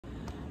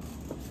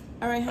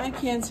All right, hi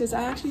Cancers.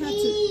 I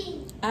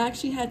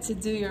actually had to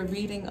do your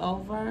reading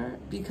over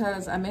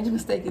because I made a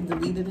mistake and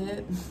deleted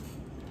it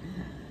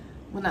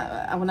when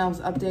I was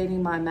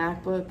updating my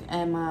MacBook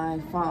and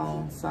my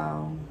phone.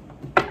 So,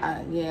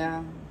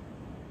 yeah.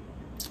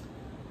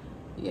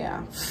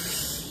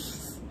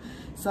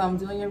 So I'm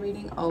doing your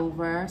reading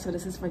over. So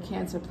this is for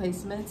Cancer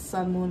placements,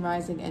 Sun, Moon,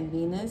 Rising, and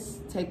Venus.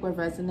 Take what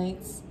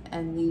resonates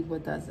and leave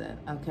what doesn't.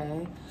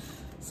 Okay.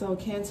 So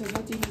Cancers,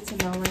 what do you need to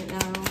know right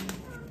now?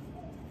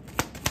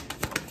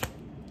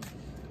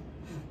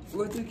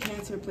 What do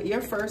Cancer play?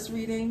 Your first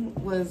reading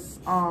was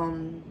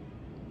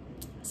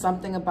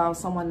something about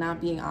someone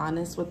not being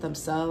honest with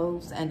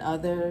themselves and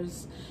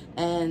others,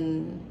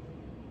 and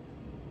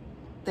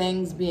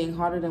things being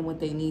harder than what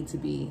they need to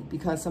be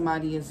because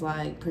somebody is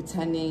like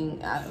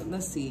pretending.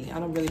 Let's see, I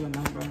don't really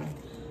remember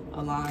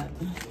a lot.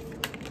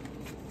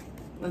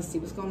 Let's see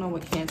what's going on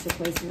with Cancer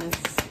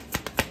placements,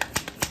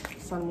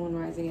 Sun, Moon,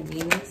 Rising, and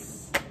Venus.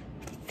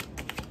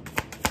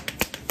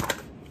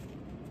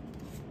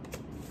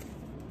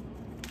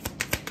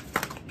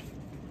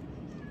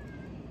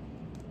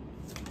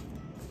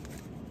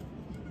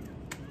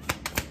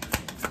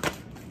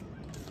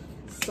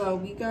 So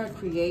we got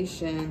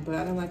creation, but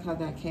I don't like how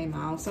that came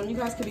out. Some of you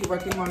guys could be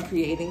working on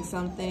creating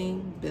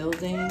something,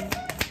 building.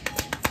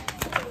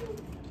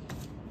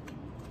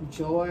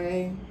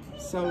 Joy.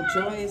 So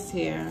joy is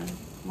here.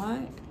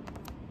 What?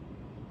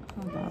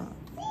 Hold on.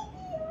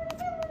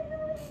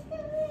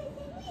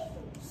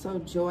 So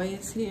joy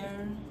is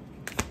here.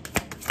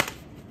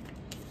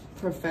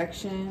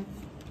 Perfection.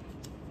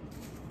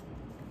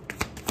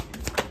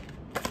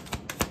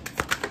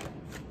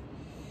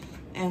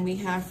 And we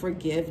have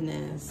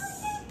forgiveness.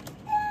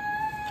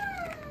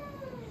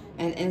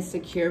 And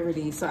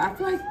insecurity. So I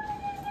feel like,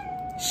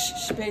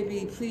 shh,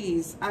 baby,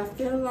 please. I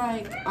feel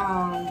like,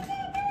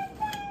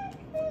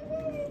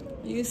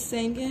 you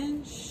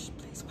singing? Shh,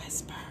 please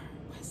whisper.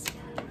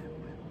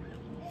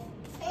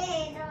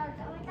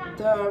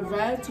 The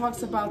red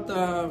talks about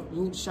the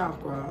root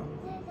chakra.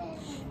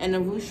 And the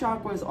root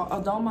chakra is,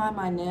 oh, don't mind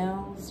my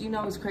nails. You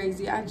know, it's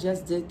crazy. I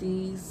just did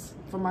these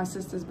for my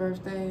sister's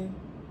birthday,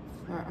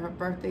 for her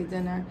birthday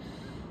dinner.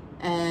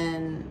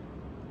 And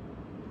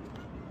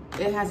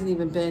it hasn't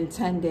even been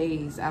 10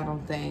 days, I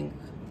don't think.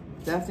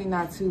 Definitely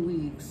not 2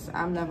 weeks.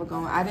 I'm never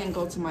going. I didn't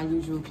go to my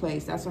usual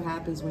place. That's what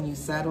happens when you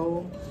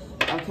settle.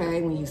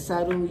 Okay, when you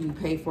settle, you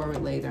pay for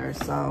it later.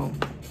 So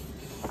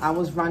I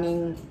was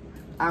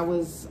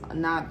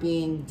not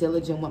being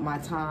diligent with my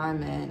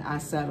time, and I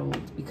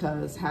settled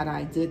because had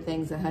I did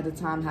things ahead of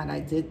time, had I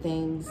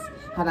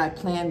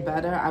planned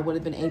better, I would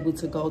have been able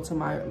to go to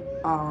my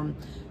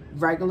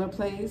regular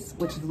place,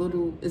 which is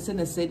it's in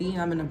the city.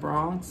 I'm in the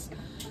Bronx.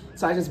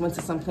 So I just went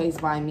to some place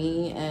by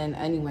me, and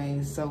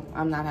anyways, so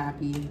I'm not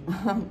happy.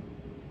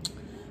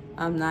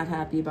 I'm not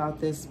happy about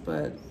this,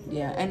 but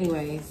yeah,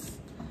 anyways.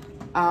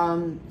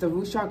 The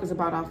root chakra is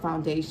about our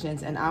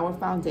foundations, and our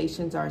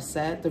foundations are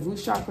set. The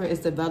root chakra is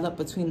developed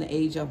between the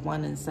age of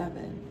 1 and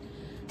 7,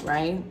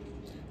 right?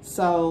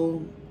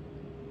 So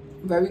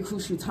very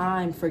crucial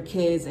time for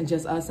kids and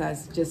just us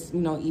as just, you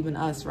know, even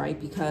us, right?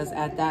 Because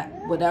at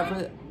that,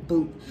 whatever.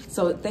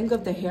 So think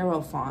of the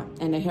Hierophant,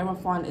 and the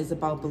Hierophant is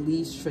about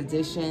beliefs,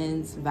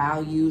 traditions,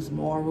 values,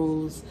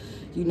 morals,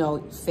 you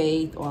know,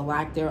 faith or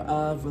lack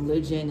thereof,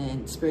 religion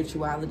and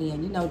spirituality,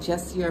 and, you know,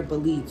 just your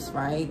beliefs,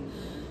 right?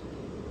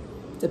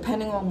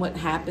 Depending on what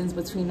happens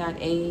between that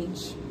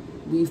age,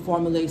 we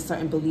formulate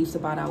certain beliefs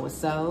about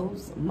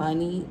ourselves,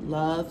 money,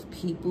 love,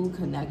 people,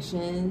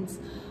 connections,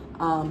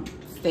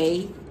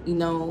 faith, you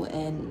know,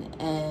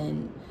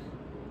 and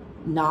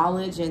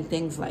knowledge and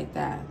things like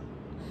that.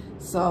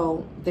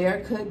 So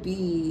there could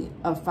be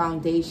a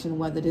foundation,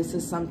 whether this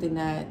is something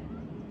that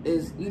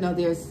is, you know,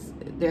 there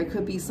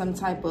could be some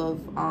type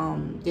of,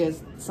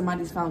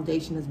 somebody's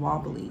foundation is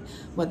wobbly.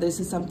 Whether this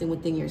is something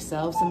within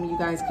yourself, some of you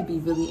guys could be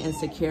really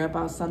insecure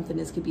about something.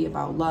 This could be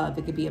about love.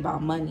 It could be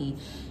about money.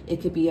 It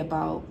could be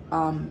about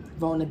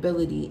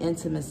vulnerability,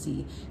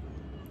 intimacy,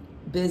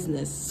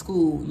 business,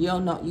 school. You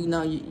don't know,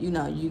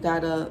 you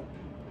gotta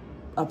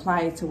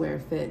apply it to where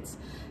it fits.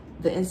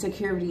 The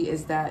insecurity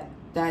is that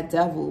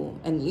devil,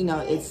 and you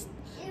know, it's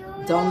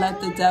don't let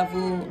the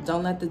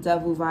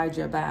devil ride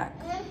your back.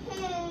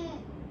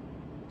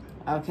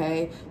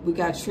 Okay, we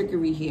got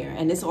trickery here,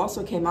 and this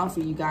also came out for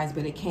you guys,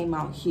 but it came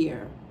out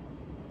here,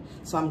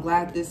 so I'm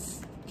glad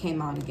this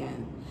came out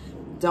again.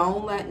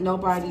 Don't let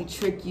nobody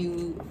trick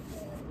you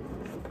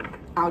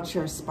out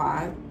your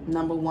spot,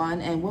 number one.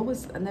 And what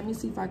was, let me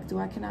see if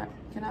can I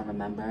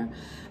remember?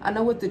 I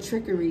know with the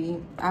trickery,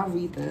 I'll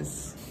read the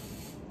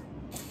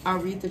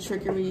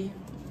trickery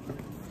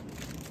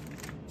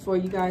for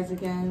you guys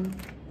again.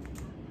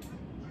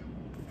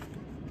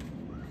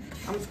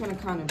 I'm just gonna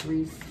kind of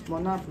breeze, well,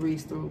 not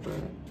breeze through,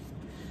 but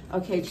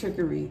okay.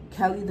 Trickery.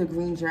 Kelly the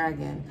Green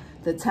Dragon.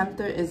 The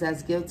tempter is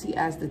as guilty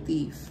as the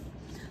thief.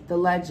 The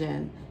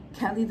legend.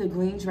 Kelly the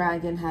Green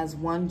Dragon has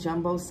one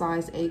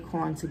jumbo-sized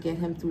acorn to get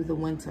him through the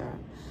winter.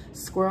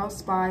 Squirrel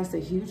spies the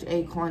huge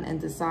acorn and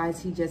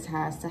decides he just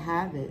has to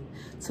have it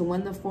to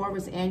win the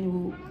forest's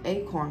annual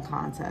acorn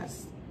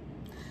contest.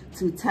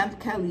 To tempt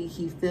Kelly,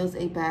 he fills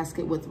a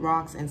basket with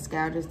rocks and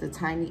scatters the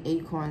tiny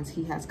acorns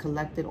he has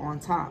collected on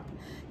top.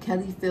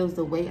 Kelly feels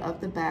the weight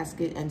of the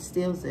basket and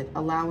steals it,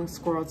 allowing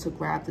Squirrel to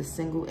grab the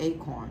single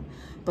acorn.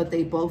 But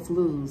they both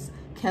lose.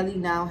 Kelly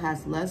now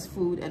has less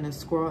food and the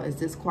squirrel is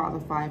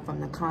disqualified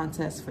from the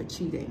contest for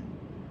cheating.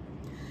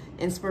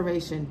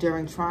 Inspiration.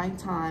 During trying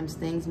times,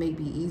 things may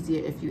be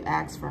easier if you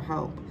ask for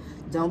help.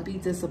 Don't be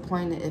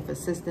disappointed if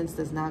assistance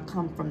does not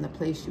come from the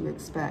place you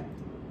expect.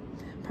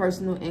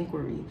 Personal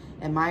inquiry.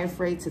 Am I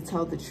afraid to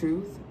tell the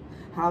truth?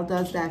 How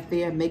does that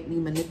fear make me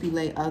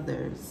manipulate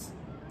others?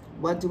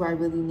 What do I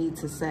really need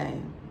to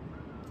say?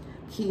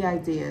 Key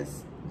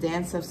ideas.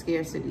 Dance of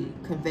scarcity,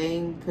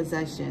 conveying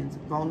possessions,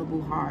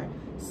 vulnerable heart,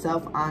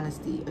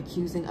 self-honesty,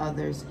 accusing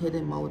others,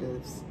 hidden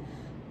motives.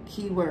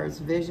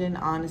 Keywords, vision,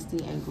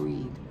 honesty, and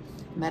greed.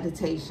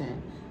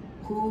 Meditation.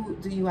 Who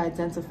do you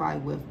identify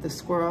with, the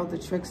squirrel, the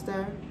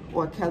trickster,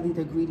 or Kelly,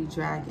 the greedy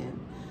dragon?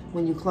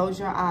 When you close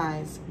your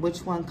eyes,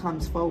 which one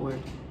comes forward?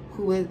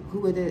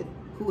 Whoever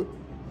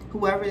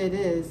it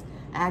is,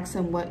 ask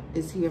him what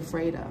is he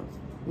afraid of.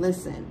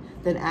 Listen,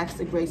 then ask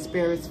the great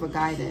spirits for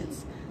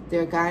guidance.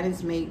 Their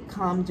guidance may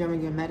come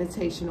during your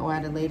meditation or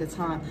at a later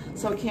time.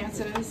 So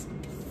Cancers,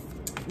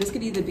 this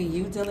could either be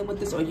you dealing with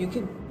this or you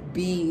could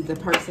be the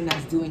person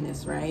that's doing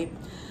this, right?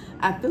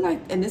 I feel like,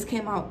 and this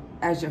came out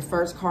as your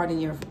first card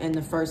in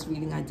the first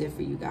reading I did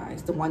for you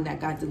guys, the one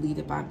that got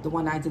deleted the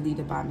one I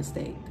deleted by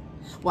mistake.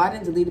 Well, I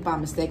didn't delete it by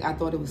mistake. I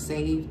thought it was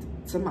saved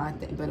to my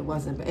thing, but it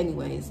wasn't. But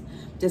anyways,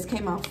 this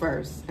came out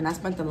first, and I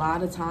spent a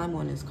lot of time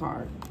on this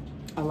card,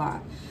 a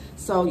lot.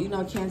 So, you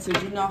know,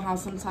 Cancers, you know how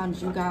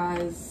sometimes you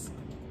guys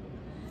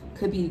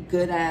could be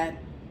good at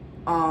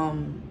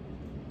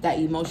that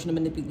emotional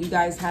manipulation. You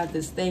guys have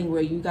this thing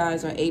where you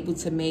guys are able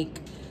to make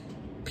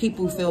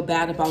people feel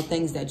bad about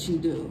things that you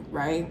do,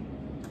 right?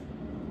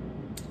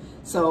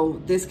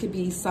 So this could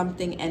be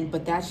something,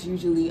 but that's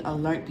usually a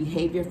learned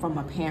behavior from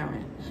a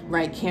parent,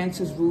 right?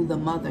 Cancers rule the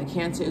mother.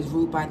 Cancer is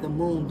ruled by the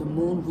moon. The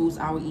moon rules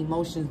our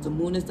emotions. The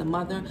moon is the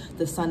mother.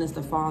 The sun is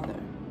the father.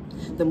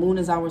 The moon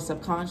is our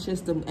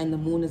subconscious, and the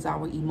moon is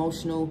our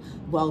emotional,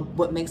 well,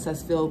 what makes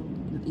us feel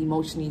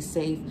emotionally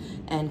safe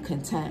and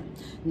content.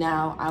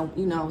 Now,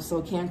 you know,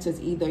 so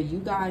Cancers, either you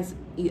guys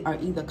are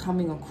either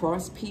coming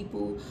across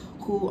people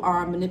who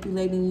are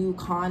manipulating you,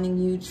 conning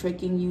you,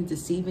 tricking you,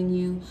 deceiving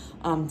you,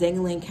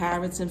 dangling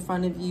carrots in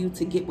front of you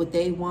to get what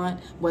they want,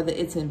 whether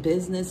it's in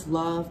business,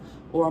 love,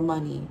 or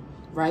money,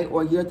 right?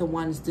 Or you're the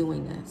ones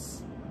doing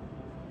this.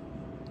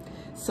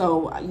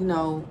 So, you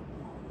know,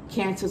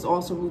 Cancers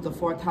also rule the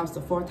 4th house.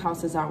 The 4th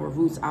house is our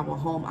roots, our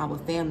home, our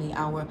family,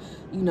 our,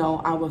 you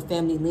know, our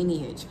family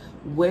lineage.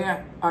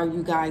 Where are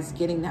you guys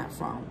getting that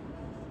from?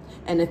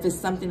 And if it's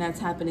something that's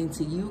happening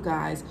to you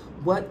guys,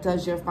 what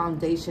does your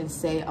foundation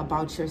say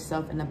about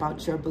yourself and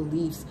about your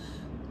beliefs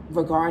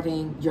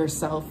regarding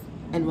yourself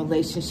and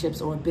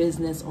relationships or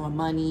business or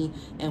money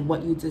and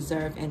what you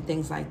deserve and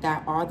things like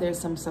that? Are there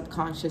some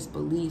subconscious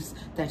beliefs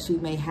that you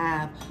may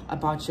have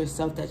about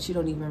yourself that you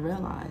don't even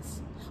realize?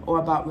 Or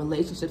about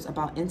relationships,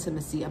 about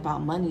intimacy,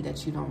 about money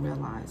that you don't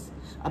realize,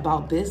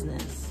 about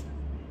business?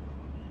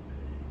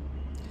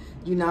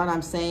 You know what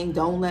I'm saying?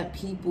 Don't let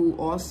people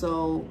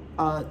also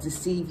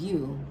deceive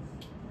you.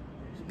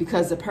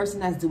 Because the person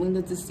that's doing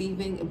the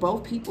deceiving,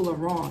 both people are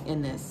wrong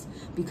in this.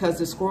 Because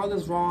the squirrel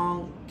is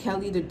wrong.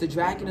 Kelly, the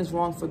dragon, is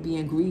wrong for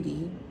being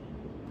greedy.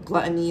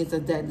 Gluttony is a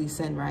deadly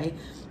sin, right?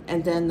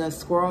 And then the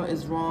squirrel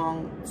is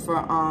wrong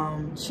for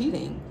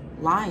cheating,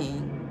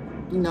 lying,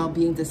 you know,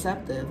 being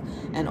deceptive.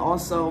 And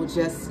also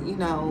just, you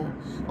know,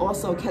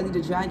 also Kelly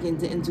the dragon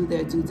didn't do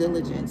their due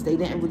diligence. They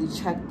didn't really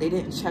check, they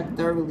didn't check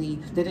thoroughly.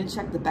 They didn't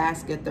check the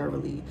basket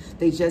thoroughly.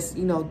 They just,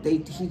 you know,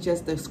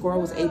 the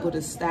squirrel was able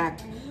to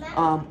stack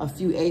a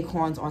few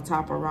acorns on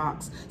top of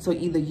rocks. So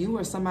either you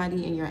or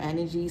somebody in your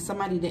energy,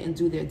 somebody didn't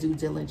do their due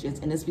diligence.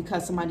 And it's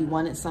because somebody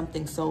wanted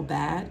something so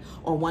bad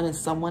or wanted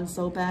someone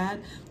so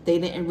bad, they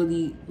didn't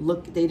really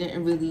look, they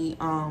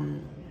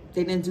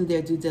didn't do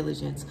their due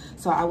diligence.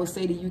 So I would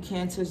say to you,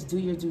 Cancers, do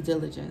your due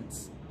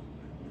diligence.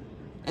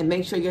 And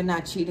make sure you're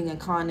not cheating and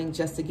conning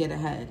just to get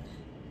ahead.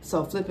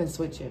 So flip and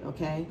switch it,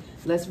 okay?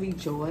 Let's read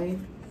Joy.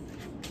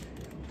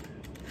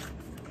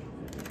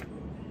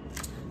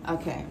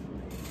 Okay.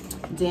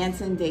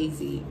 Dancing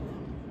Daisy.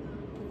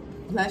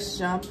 Let's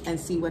jump and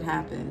see what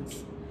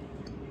happens.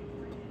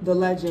 The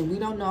legend. We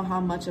don't know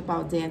much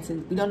about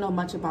Dancing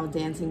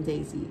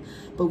Daisy,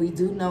 but we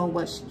do know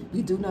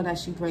that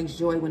she brings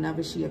joy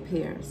whenever she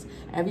appears.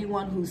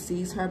 Everyone who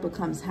sees her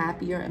becomes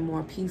happier and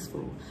more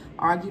peaceful.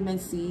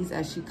 Arguments cease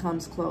as she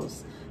comes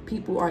close.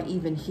 People are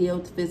even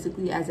healed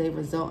physically as a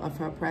result of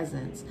her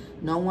presence.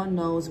 No one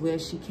knows where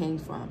she came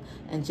from,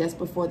 and just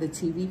before the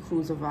TV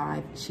crews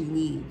arrive, she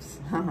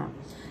leaves.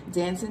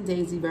 Dancing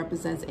Daisy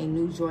represents a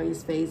new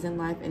joyous phase in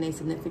life and a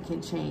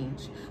significant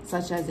change,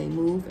 such as a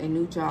move, a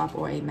new job,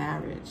 or a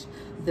marriage.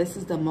 This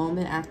is the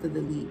moment after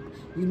the leap.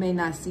 You may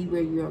not see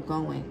where you are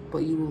going, but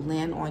you will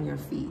land on your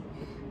feet.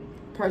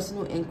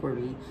 Personal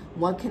inquiry.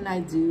 What can I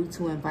do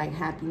to invite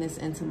happiness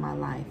into my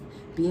life?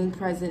 Being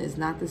present is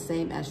not the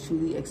same as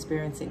truly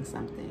experiencing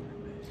something.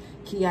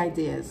 Key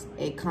ideas.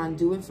 A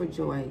conduit for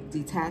joy,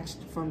 detached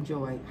from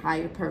joy,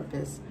 higher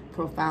purpose,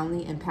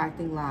 profoundly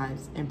impacting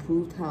lives,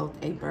 improved health,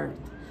 a birth.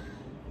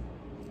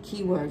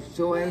 Keywords.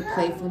 Joy,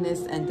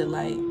 playfulness, and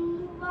delight.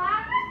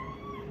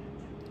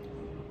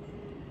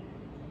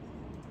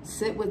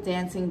 Sit with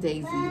Dancing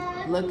Daisy.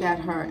 Look at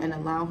her and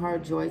allow her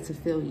joy to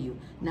fill you.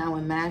 Now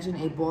imagine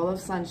a ball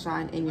of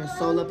sunshine in your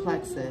solar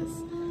plexus.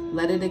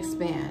 Let it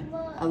expand,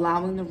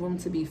 allowing the room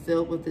to be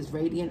filled with this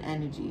radiant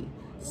energy.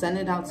 Send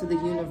it out to the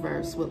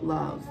universe with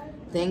love.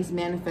 Things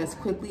manifest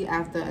quickly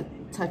after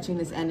touching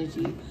this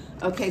energy.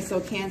 Okay, so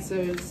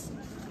Cancers,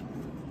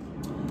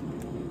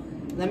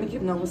 let me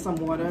give Nova some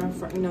water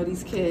for,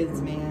 these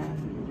kids, man.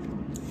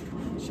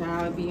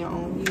 Child, be your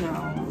own,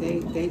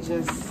 they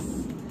just...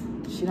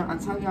 I'm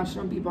telling y'all, she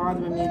don't be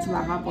bothering me until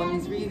I hop on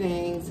these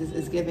readings.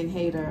 It's giving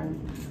hater.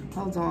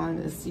 Hold on.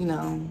 It's,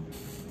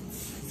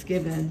 it's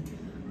giving.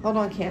 Hold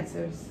on,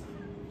 Cancers.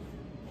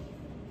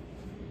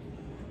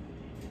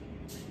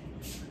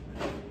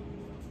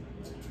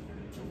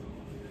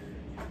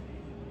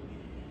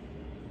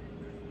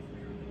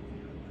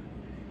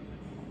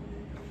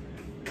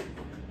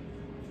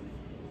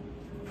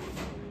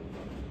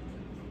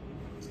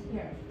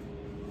 Here.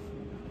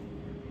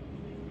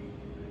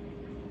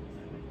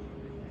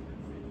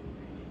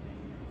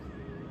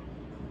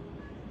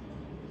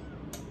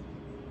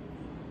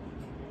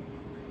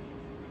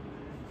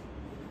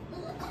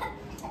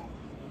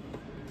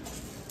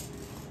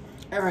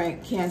 All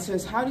right,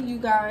 Cancers, how do you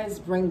guys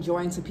bring joy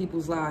into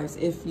people's lives,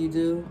 if you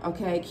do?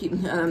 Okay, I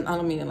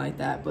don't mean it like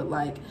that, but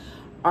like,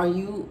 are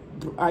you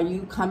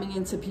coming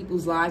into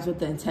people's lives with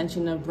the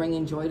intention of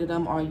bringing joy to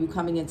them? Or are you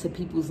coming into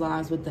people's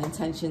lives with the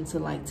intention to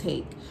like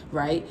take,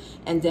 right?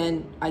 And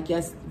then I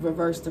guess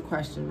reverse the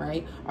question,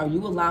 right? Are you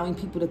allowing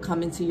people to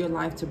come into your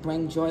life to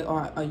bring joy,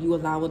 or are you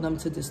allowing them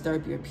to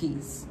disturb your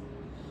peace?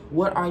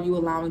 What are you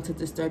allowing to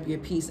disturb your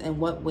peace, and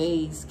what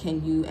ways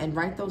can you, and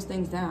write those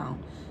things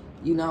down.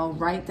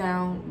 Write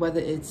down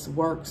whether it's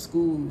work,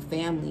 school,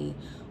 family,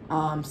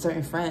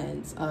 certain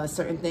friends,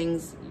 certain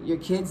things your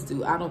kids do.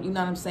 you know what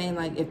I'm saying?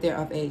 Like if they're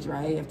of age,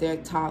 right? If they're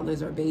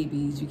toddlers or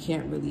babies, you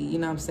can't really, you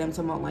know what I'm saying? I'm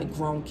talking about like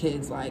grown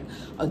kids, like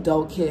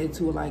adult kids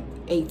who are like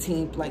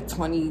 18, like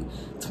 20,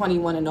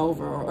 21 and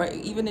over, or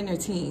even in their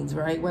teens,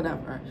 right?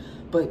 Whatever.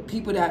 But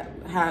people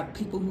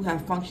who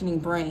have functioning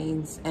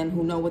brains and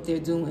who know what they're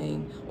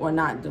doing or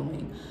not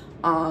doing.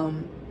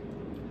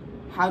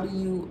 How do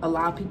you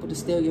allow people to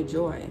steal your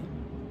joy?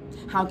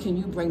 How can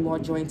you bring more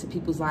joy into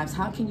people's lives?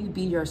 How can you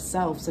be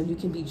yourself so you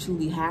can be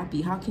truly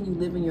happy? How can you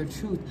live in your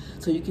truth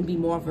so you can be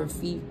more of a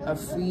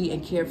free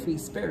and carefree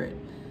spirit?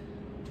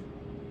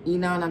 You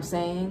know what I'm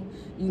saying?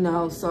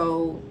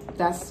 So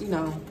that's,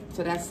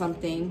 so that's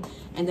something.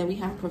 And then we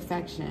have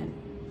perfection.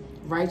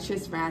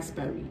 Righteous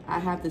raspberry. I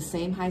have the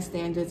same high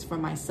standards for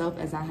myself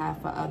as I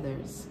have for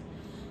others.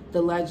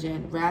 The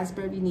legend,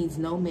 raspberry needs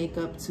no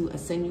makeup to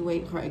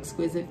accentuate her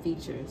exquisite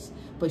features,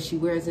 but she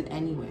wears it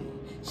anyway.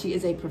 She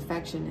is a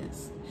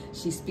perfectionist.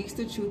 She speaks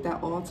the truth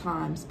at all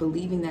times,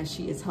 believing that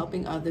she is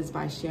helping others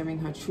by sharing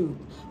her truth.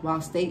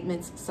 While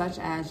statements such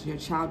as your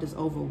child is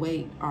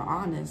overweight are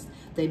honest,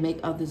 they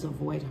make others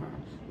avoid her.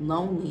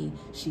 Lonely,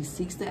 she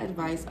seeks the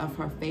advice of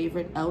her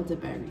favorite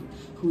elderberry,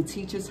 who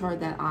teaches her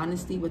that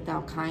honesty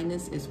without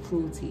kindness is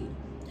cruelty.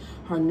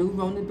 Her new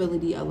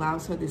vulnerability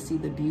allows her to see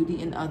the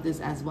beauty in others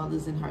as well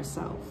as in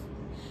herself.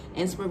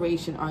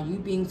 Inspiration, are you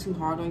being too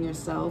hard on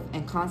yourself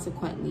and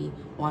consequently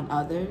on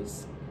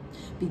others?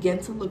 Begin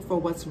to look for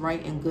what's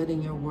right and good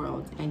in your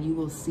world, and you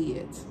will see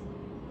it.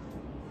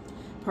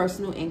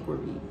 Personal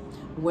inquiry.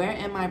 Where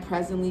am I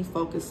presently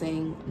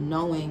focusing?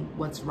 Knowing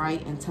what's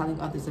right and telling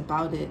others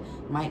about it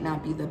might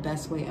not be the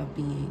best way of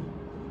being.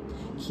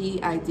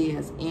 Key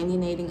ideas: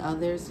 alienating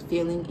others,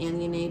 feeling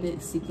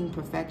alienated, seeking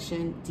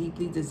perfection,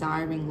 deeply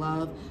desiring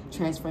love,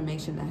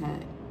 transformation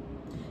ahead.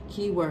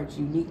 Keywords: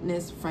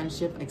 uniqueness,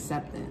 friendship,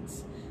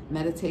 acceptance.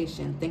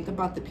 Meditation: think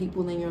about the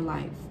people in your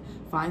life.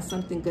 Find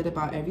something good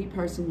about every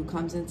person who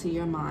comes into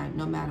your mind,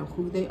 no matter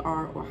who they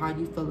are or how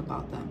you feel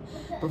about them,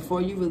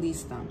 before you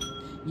release them.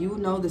 You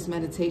know this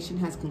meditation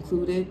has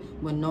concluded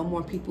when no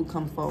more people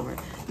come forward.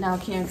 Now,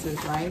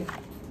 Cancers, right?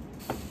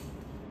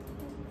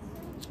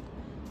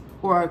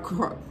 Or a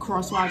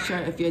cross-watcher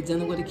if you're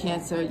dealing with a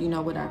Cancer,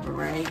 whatever,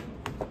 right?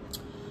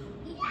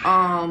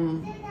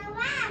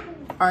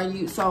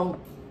 So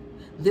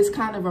this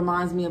kind of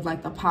reminds me of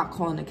like the pot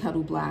calling the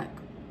kettle black.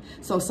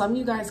 So some of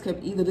you guys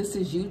could, either this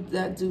is you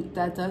that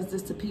does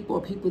this to people,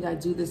 or people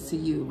that do this to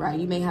you, right?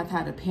 You may have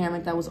had a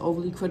parent that was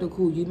overly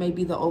critical. You may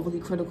be the overly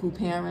critical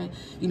parent.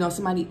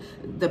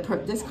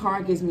 This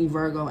card gives me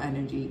Virgo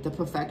energy, the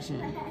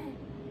perfection,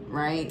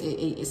 right?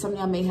 Some of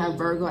y'all may have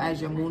Virgo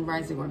as your moon,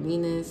 rising, or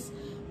Venus.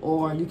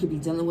 Or you could be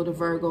dealing with a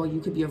Virgo. You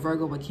could be a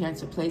Virgo with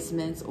Cancer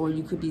placements, or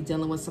you could be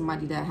dealing with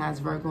somebody that has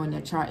Virgo in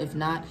their chart. If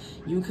not,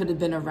 you could have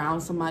been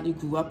around somebody,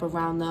 grew up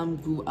around them,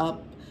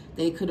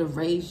 they could have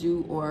raised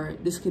you, or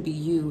this could be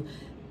you.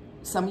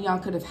 Some of y'all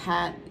could have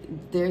had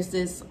there's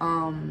this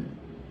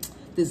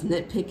this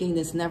nitpicking,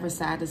 this never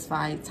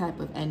satisfied type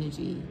of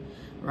energy,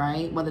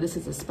 right? Whether this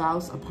is a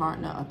spouse, a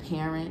partner, a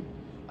parent,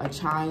 a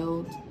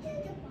child,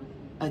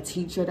 a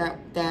teacher,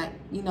 that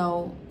you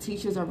know,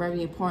 teachers are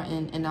very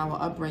important in our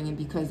upbringing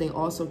because they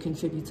also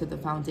contribute to the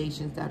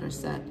foundations that are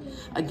set.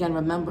 Again,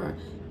 remember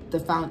the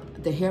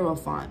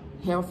Hierophant.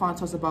 Hierophant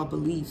talks about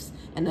beliefs,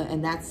 and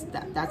that's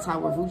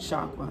our root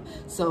chakra.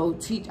 So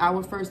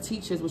our first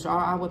teachers, which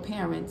are our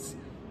parents,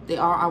 they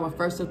are our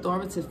first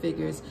authoritative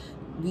figures.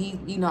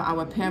 You know,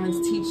 our parents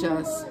teach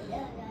us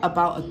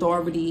about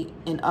authority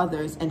in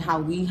others and how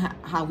we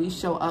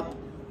show up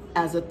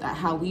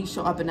how we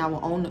show up in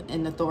our own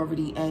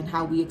authority and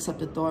how we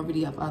accept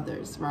authority of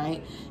others,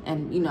 right?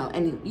 And you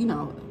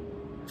know,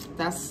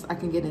 that's, I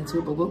can get into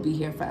it, but we'll be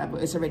here forever.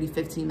 It's already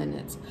 15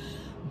 minutes.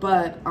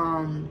 But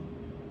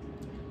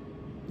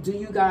do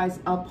you guys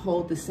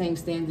uphold the same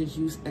standards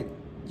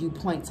you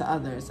point to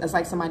others? It's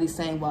like somebody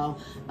saying, well,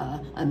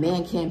 a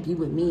man can't be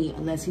with me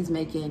unless he's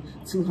making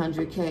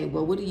 200K.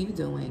 Well, what are you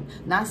doing?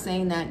 Not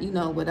saying that, you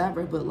know,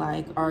 whatever, but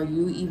like, are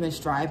you even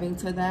striving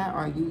to that?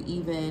 Are you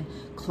even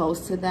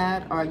close to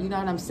that? Or, you know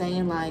what I'm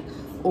saying? Like,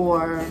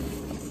 or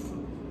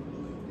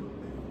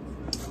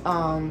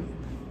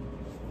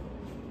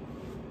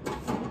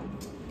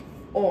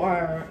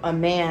a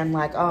man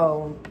like,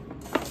 oh,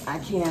 I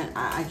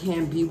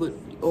can't be with,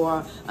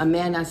 or a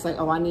man that's like,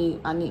 oh,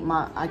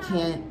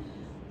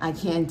 I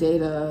can't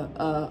date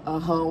a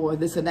hoe or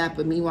this or that,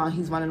 but meanwhile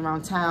he's running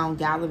around town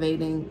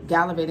gallivanting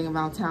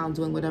around town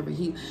doing whatever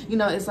you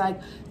know, it's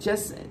like,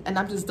 just, and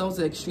those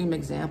are extreme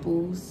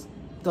examples.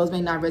 Those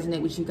may not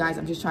resonate with you guys.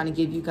 I'm just trying to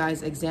give you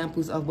guys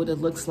examples of what it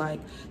looks like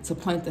to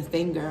point the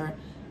finger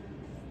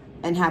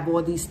and have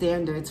all these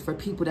standards for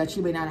people that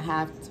you may not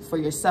have for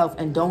yourself,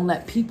 and don't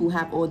let people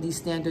have all these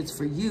standards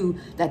for you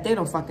that they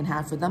don't fucking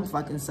have for them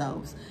fucking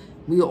selves.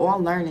 We are all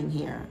learning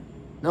here.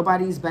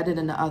 Nobody's better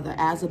than the other.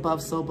 As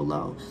above, so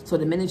below. So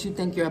the minute you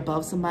think you're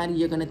above somebody,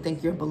 you're going to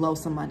think you're below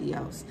somebody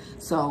else.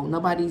 So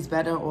nobody's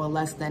better or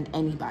less than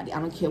anybody. I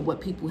don't care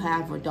what people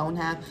have or don't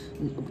have.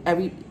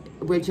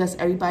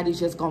 Everybody's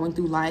just going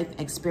through life,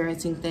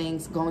 experiencing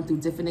things, going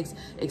through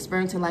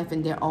experiencing life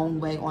in their own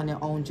way, on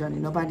their own journey.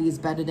 Nobody is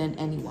better than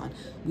anyone.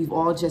 We've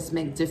all just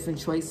made different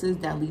choices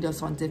that lead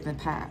us on different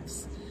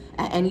paths.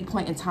 At any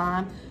point in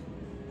time,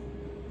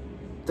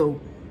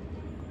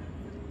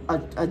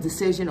 a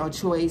decision or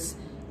choice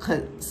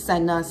could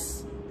send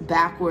us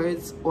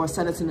backwards or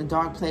send us in a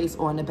dark place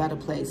or in a better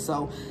place.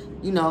 So,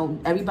 you know,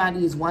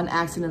 everybody is one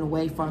accident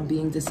away from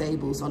being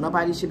disabled. So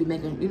nobody should be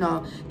making, you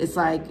know, it's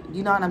like,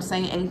 you know what I'm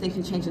saying? Anything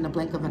can change in the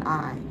blink of an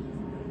eye.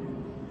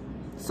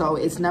 So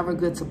it's never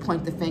good to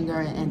point the finger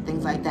and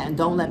things like that. And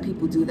don't let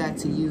people do that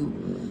to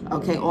you.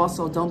 Okay.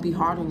 Also, don't be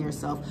hard on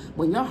yourself.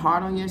 When you're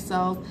hard on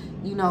yourself,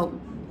 you know,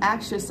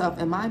 ask yourself,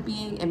 am I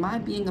being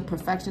a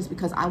perfectionist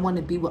because I want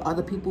to be what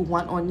other people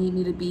want or need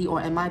me to be,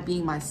 or am I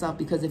being myself?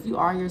 Because if you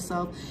are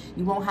yourself,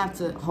 you won't have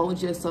to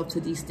hold yourself to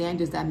these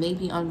standards that may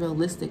be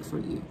unrealistic for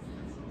you.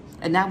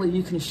 And that way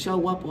you can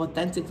show up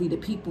authentically to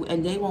people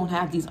and they won't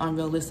have these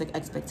unrealistic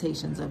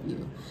expectations of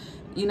you.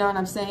 You know what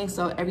I'm saying?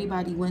 So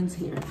everybody wins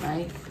here,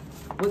 right?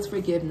 What's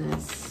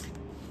forgiveness?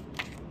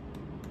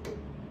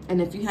 And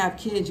if you have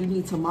kids, you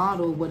need to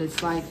model what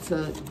it's like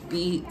to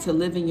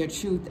live in your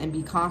truth and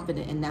be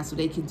confident in that, so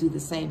they can do the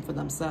same for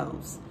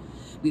themselves.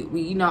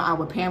 We you know,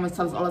 our parents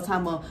tell us all the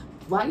time, well,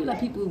 why you let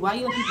people do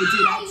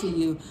that to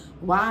you?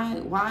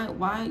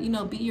 Why, you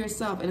know, be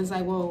yourself. And it's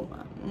like, well,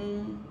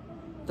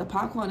 the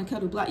popcorn and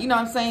kettle black. You know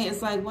what I'm saying?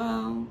 It's like,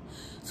 well,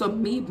 so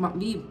be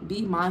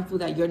mindful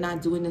that you're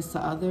not doing this to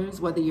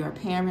others, whether you're a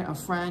parent, a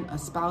friend, a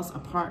spouse, a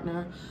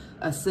partner,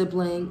 a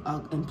sibling,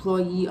 an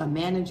employee, a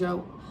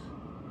manager,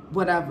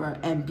 whatever,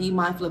 and be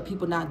mindful of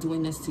people not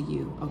doing this to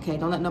you. Okay,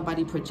 don't let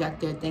nobody project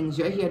their things.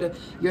 You're here to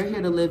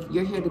live,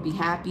 you're here to be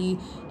happy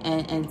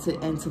and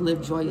to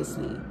live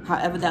joyously,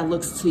 however that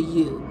looks to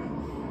you,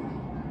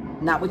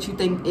 not what you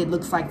think it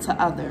looks like to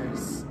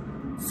others,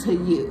 to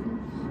you.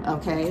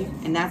 Okay,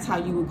 and that's how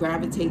you will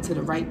gravitate to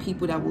the right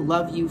people that will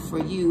love you for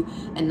you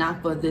and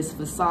not for this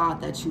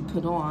facade that you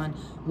put on,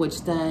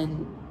 which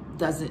then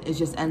it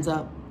just ends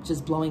up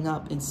just blowing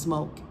up in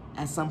smoke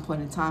at some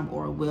point in time,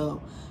 or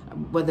will,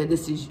 whether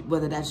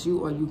that's you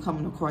or you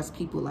coming across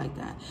people like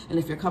that. And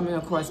if you're coming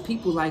across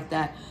people like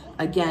that,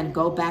 again,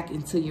 go back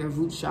into your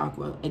root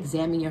chakra,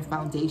 examine your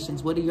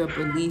foundations. What are your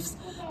beliefs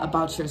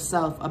about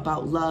yourself,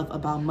 about love,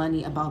 about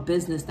money, about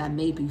business that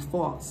may be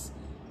false?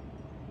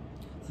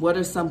 What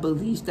are some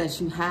beliefs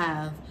that you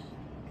have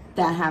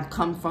that have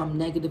come from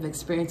negative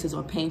experiences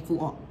or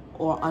painful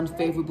or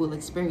unfavorable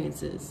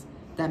experiences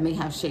that may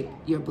have shaped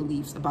your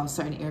beliefs about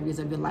certain areas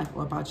of your life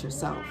or about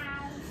yourself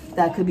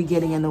that could be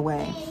getting in the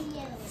way?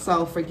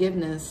 So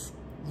forgiveness.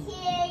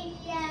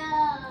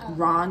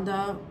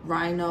 Rhonda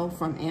Rhino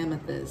from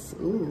Amethyst.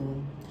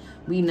 Ooh.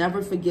 We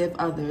never forgive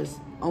others,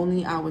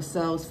 only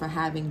ourselves for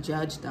having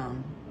judged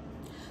them.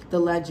 The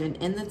legend: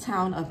 in the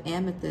town of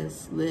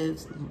Amethyst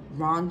lives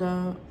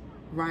Rhonda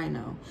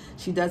Rhino.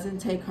 She doesn't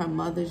take her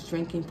mother's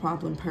drinking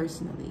problem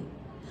personally.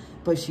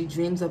 but she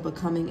dreams of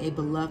becoming a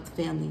beloved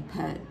family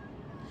pet.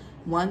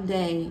 One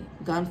day,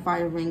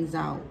 gunfire rings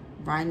out,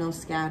 rhinos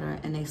scatter,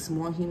 and a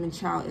small human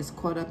child is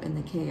caught up in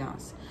the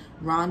chaos.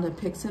 Rhonda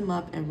picks him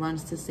up and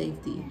runs to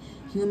safety.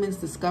 Humans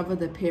discover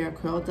the pair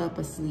curled up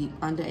asleep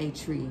under a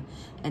tree,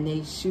 and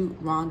they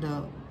shoot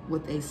Rhonda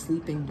with a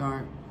sleeping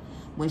dart.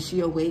 When she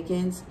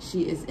awakens,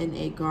 she is in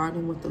a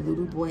garden with the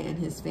little boy and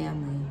his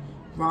family.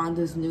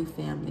 Rhonda's new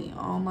family.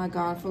 Oh my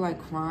God, I feel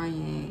like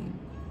crying.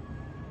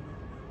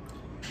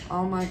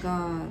 Oh my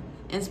God.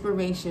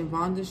 Inspiration.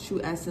 Rhonda's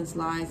true essence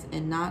lies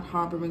in not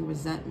harboring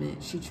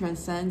resentment. She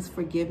transcends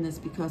forgiveness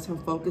because her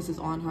focus is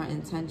on her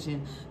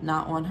intention,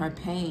 not on her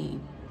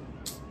pain.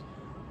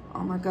 Oh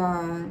my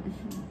God.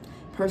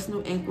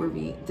 Personal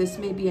inquiry. This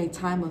may be a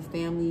time of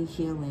family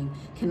healing.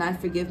 Can I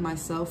forgive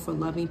myself for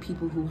loving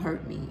people who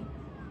hurt me?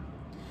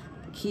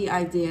 Key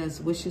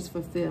ideas. Wishes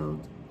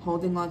fulfilled.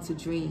 Holding on to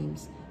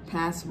dreams.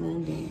 Past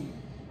wounding.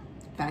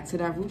 Back to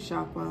that root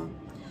chakra.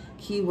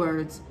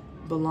 Keywords.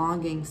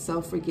 Belonging,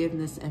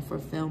 self-forgiveness, and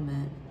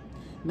fulfillment.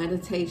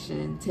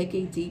 Meditation. Take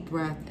a deep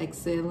breath,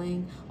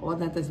 exhaling all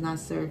that does not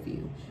serve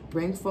you.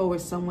 Bring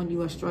forward someone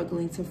you are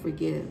struggling to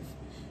forgive.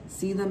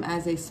 See them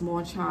as a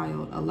small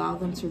child. Allow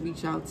them to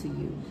reach out to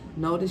you.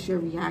 Notice your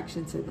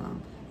reaction to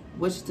them.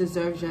 Which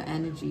deserves your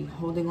energy?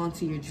 Holding on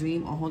to your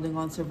dream or holding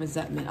on to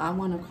resentment? I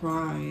want to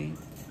cry.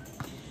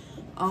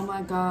 Oh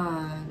my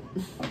God.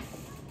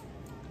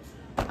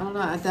 I don't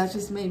know, that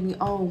just made me,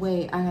 oh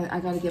wait, I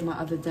gotta get my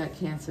other deck,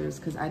 Cancers,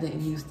 because I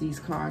didn't use these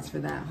cards for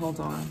that. Hold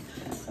on.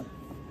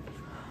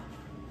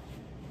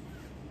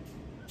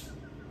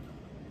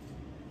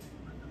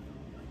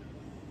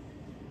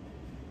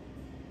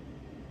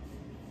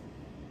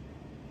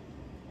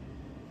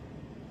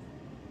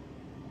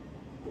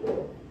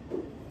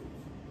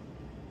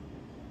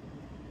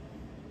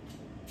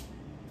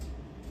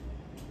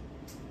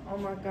 Oh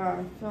my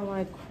God, I feel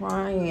like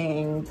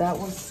crying. That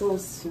was so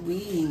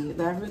sweet.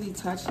 That really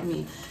touched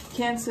me.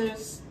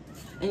 Cancers,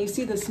 and you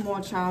see the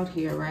small child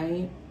here,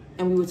 right?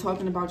 And we were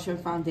talking about your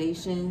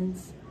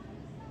foundations.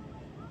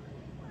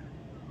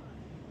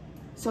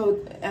 So,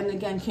 and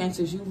again,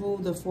 Cancers, you rule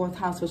the 4th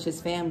house, which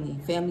is family.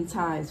 Family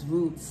ties,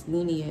 roots,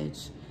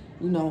 lineage,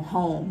 you know,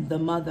 home, the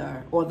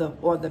mother,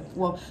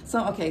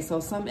 so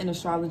some in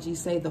astrology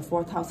say the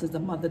 4th house is the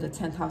mother, the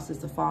 10th house is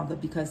the father,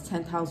 because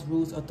 10th house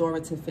rules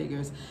authoritative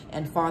figures,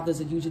 and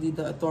fathers are usually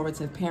the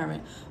authoritative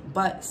parent.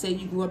 But say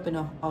you grew up in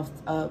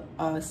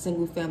a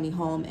single family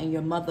home and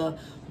your mother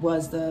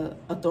was the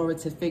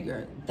authoritative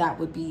figure, that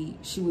would be,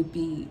 she would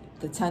be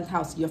the 10th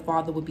house, your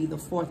father would be the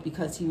 4th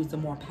because he was the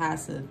more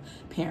passive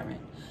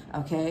parent,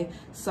 okay?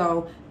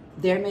 So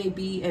there may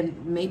be,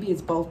 and maybe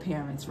it's both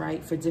parents,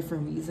 right, for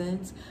different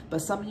reasons,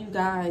 but some of you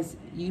guys,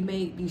 you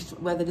may be,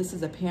 whether this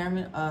is a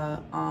parent,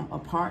 a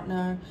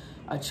partner,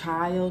 a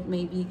child,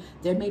 maybe,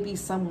 there may be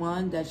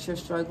someone that you're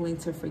struggling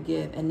to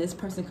forgive, and this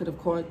person could, of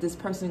course,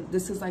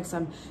 this is like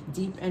some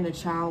deep inner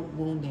child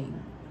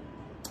wounding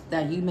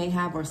that you may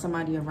have or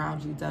somebody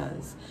around you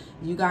does.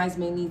 You guys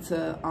may need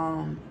to,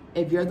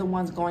 if you're the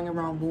ones going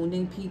around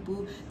wounding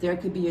people, there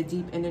could be a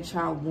deep inner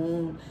child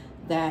wound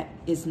that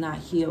is not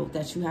healed,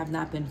 that you have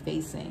not been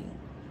facing.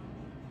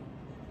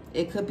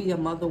 It could be a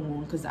mother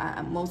wound, because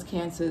most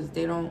Cancers,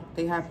 or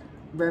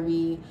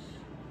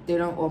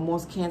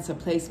most Cancer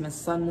placements,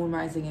 Sun, Moon,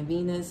 Rising, and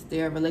Venus,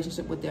 their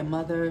relationship with their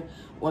mother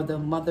or the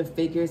mother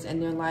figures in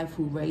their life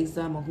who raised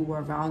them or who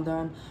were around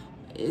them,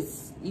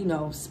 it's, you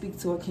know, speak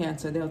to a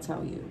Cancer, they'll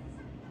tell you.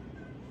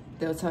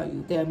 They'll tell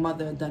you their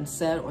mother done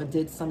said or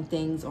did some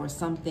things or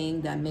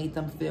something that made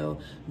them feel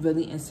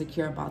really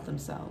insecure about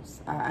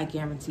themselves. I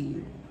guarantee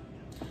you.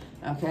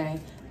 Okay,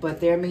 but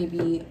there may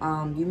be,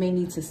 you may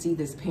need to see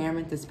this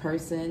parent, this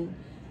person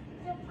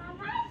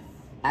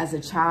as a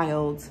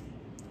child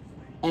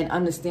and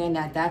understand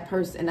that that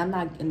person,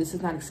 and this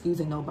is not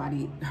excusing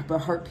nobody, but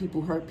hurt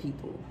people hurt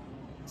people.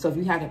 So if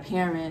you had a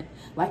parent,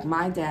 like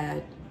my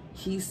dad,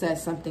 he said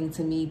something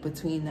to me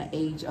between the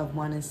age of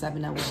 1 and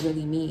 7 that was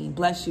really mean.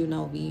 Bless you,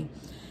 Novi.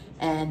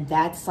 And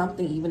that's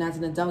something, even as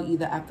an adult,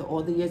 either after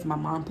all the years, my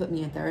mom put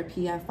me in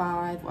therapy at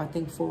 5, or I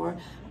think 4,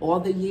 all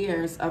the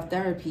years of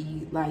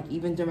therapy, like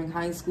even during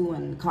high school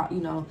and,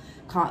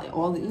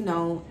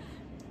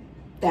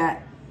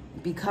 that,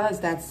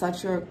 because that's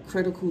such a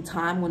critical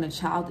time when a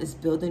child is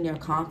building their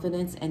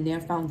confidence and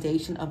their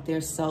foundation of their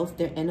self,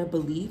 their inner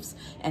beliefs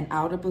and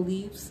outer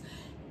beliefs.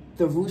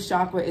 The root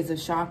chakra is a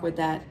chakra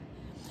that,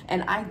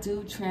 and I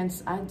do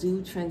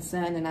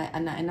transcend, and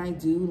I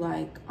do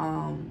like,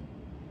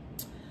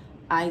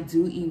 I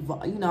do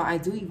evolve, you know, I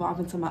do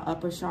evolve into my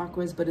upper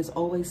chakras, but it's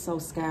always so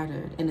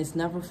scattered, and it's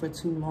never for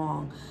too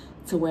long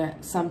to where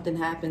something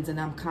happens and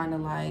I'm kind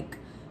of like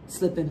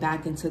slipping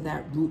back into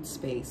that root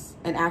space.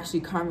 And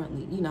actually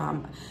currently, you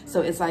know,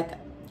 so it's like,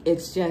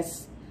 it's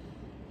just,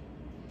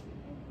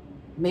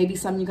 maybe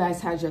some of you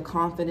guys had your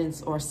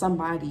confidence, or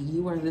somebody,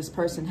 you or this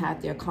person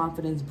had their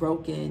confidence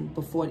broken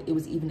before it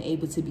was even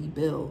able to be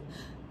built.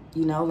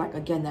 You know, like,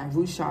 again, that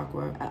root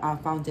chakra, our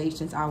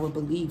foundations, our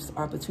beliefs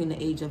are between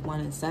the age of 1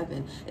 and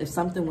 7. If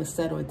something was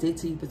said or did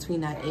to you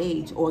between that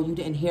age, or you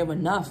didn't hear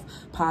enough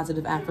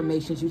positive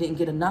affirmations, you didn't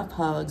get enough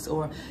hugs,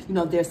 or, you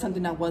know, there's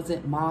something that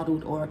wasn't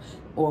modeled or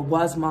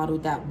was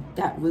modeled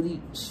that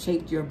really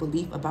shaped your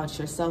belief about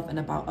yourself and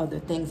about other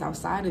things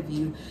outside of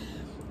you,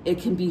 it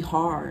can be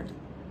hard,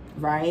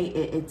 right?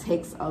 It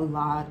takes a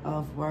lot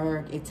of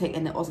work.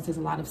 And it also takes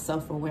a lot of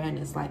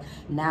self-awareness. Like,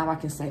 now I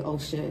can say, oh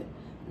shit,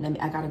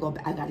 I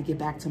gotta get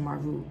back to my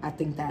root. I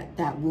think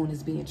that wound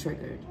is being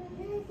triggered.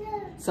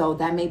 So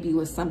that maybe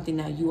was something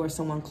that you or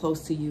someone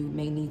close to you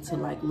may need to,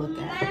 like, look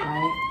at,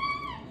 right?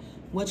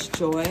 What's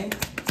joy?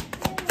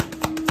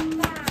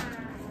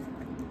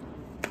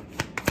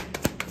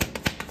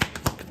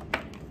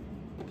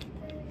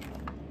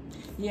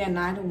 Yeah,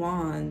 Knight of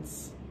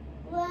Wands.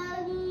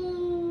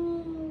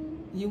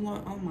 You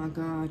want, oh my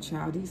God,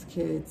 child, these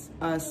kids.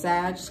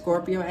 Sag,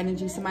 Scorpio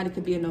energy. Somebody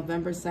could be a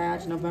November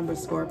Sag, November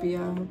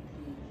Scorpio.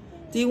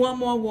 Do you want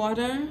more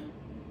water?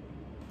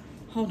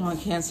 Hold on,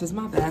 Cancers.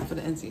 My bad for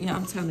the NC. Yeah,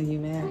 I'm telling you,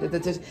 man. You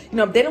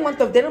know, they don't want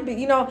the, they don't be,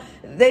 you know,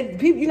 the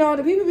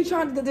people be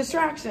trying the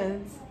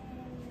distractions.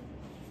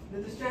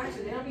 The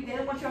distraction. They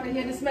don't want y'all to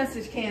hear this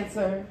message,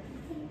 Cancer.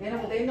 They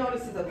know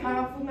this is a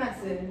powerful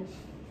message.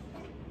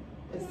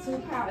 It's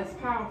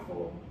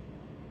powerful.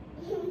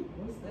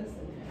 What's this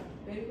in there?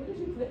 Baby, what did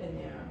you put in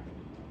there?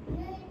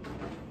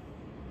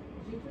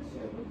 What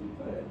did you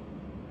put?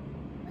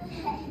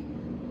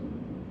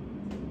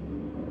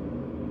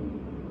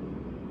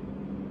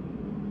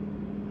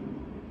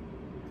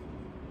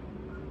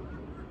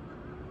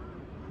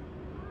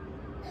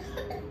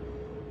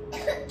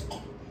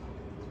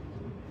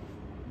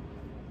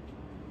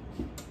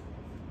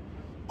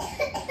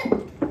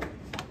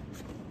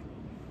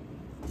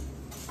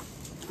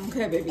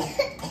 Okay, baby.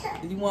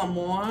 You want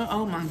more?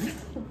 Oh my God.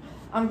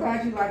 I'm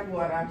glad you like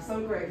water. I'm so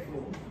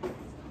grateful.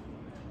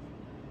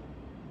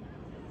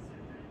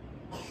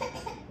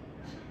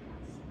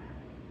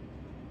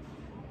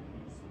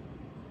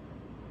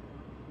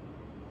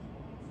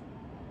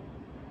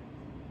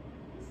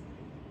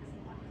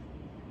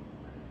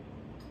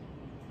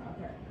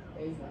 Okay,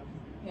 there you go.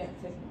 Here,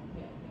 take one.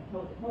 Here,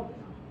 hold it.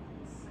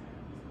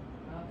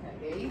 Okay,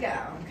 there you go.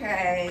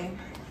 Okay.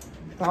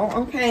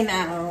 Okay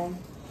now.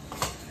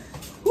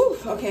 Whew,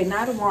 okay,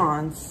 Knight of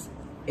Wands.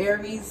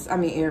 Aries.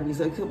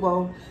 It could,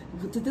 well,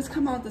 did this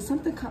come out? Did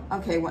something come?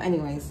 Okay, well,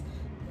 anyways.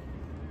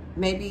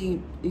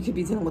 Maybe you could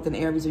be dealing with an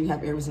Aries, or you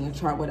have Aries in your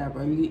chart,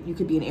 whatever. You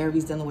could be an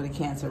Aries dealing with a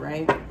Cancer,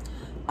 right?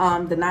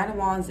 The Knight of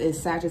Wands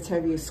is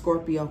Sagittarius,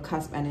 Scorpio,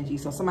 cusp energy.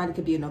 So somebody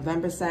could be a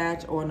November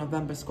Sag or a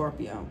November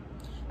Scorpio.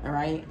 All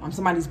right.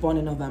 Somebody's born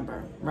in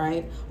November,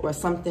 right? Or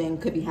something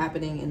could be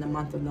happening in the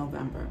month of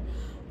November.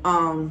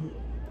 The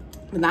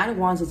Knight of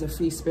Wands is a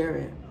free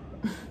spirit.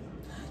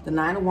 The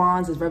Nine of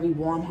Wands is very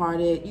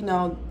warm-hearted. You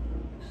know,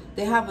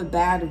 they have a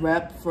bad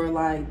rep for,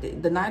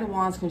 like, the Knight of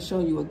Wands can show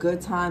you a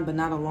good time, but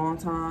not a long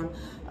time.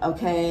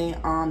 Okay.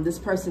 This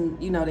person,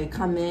 you know, they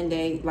come in,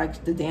 they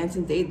like the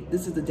dancing day.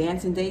 This is the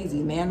dancing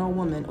daisy, man or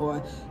woman,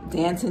 or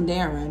dancing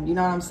Darren. You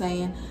know what I'm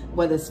saying?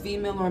 Whether it's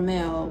female or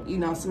male, you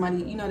know,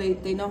 somebody, you know,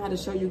 they know how to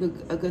show you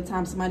a good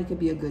time. Somebody could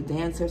be a good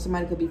dancer.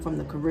 Somebody could be from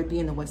the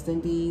Caribbean, the West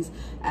Indies,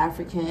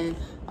 African.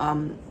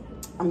 I'm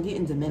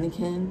getting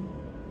Dominican,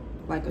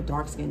 like a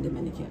dark-skinned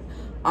Dominican,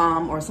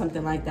 or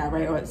something like that,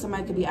 right? Or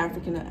somebody could be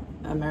African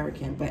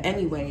American. But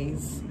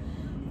anyways,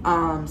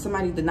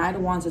 the Knight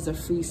of Wands is a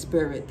free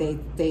spirit.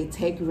 They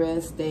take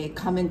risks. They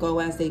come and go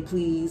as they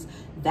please.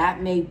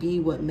 That may be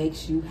what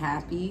makes you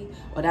happy,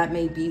 or that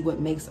may be what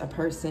makes a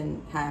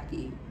person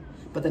happy.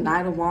 But the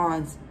Knight of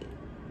Wands,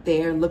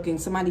 they're looking.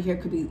 Somebody here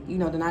could be, you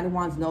know, the Knight of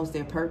Wands knows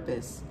their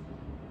purpose.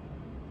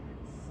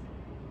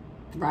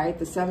 Right?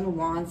 The Seven of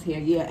Wands here,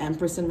 yeah,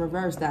 Empress in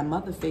reverse, that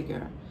mother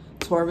figure.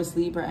 Taurus,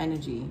 Libra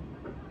energy.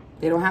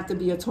 They don't have to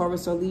be a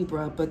Taurus or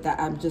Libra, but that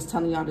I'm just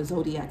telling y'all the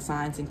zodiac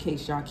signs in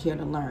case y'all care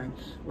to learn,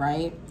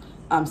 right?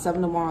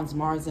 Seven of Wands,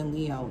 Mars and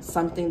Leo.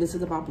 This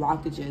is about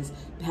blockages,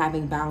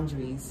 having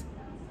boundaries.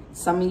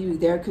 Some of you,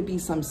 there could be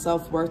some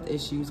self-worth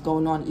issues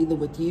going on either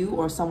with you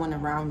or someone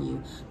around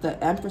you.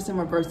 The Empress in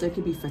reverse, there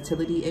could be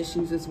fertility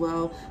issues as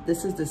well.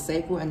 This is the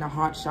sacral and the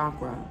heart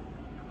chakra.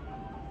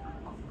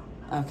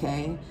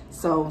 Okay,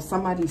 so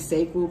somebody's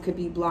sacral could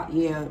be blocked.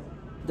 Yeah,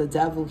 the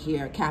devil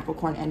here,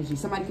 Capricorn energy.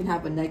 Somebody can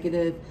have a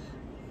negative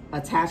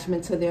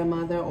attachment to their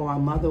mother or a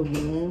mother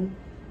wound.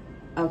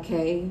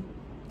 Okay,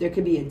 there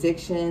could be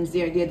addictions.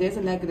 There's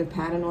a negative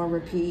pattern or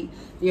repeat.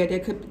 There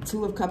could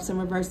Two of Cups in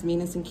reverse,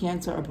 Venus and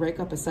Cancer, a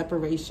breakup, a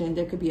separation.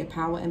 There could be a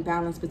power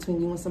imbalance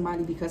between you and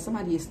somebody because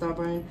somebody is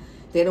stubborn.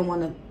 They don't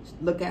want to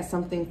look at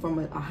something from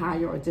a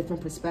higher or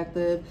different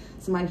perspective.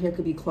 Somebody here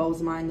could be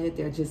closed-minded.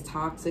 They're just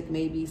toxic,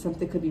 maybe.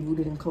 Something could be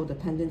rooted in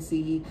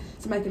codependency.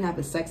 Somebody can have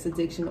a sex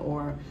addiction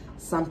or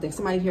something.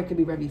 Somebody here could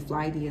be very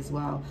flighty as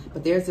well.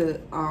 But there's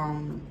a,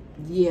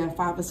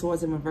 Five of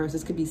Swords in reverse.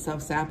 This could be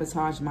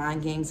self-sabotage,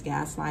 mind games,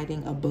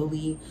 gaslighting, a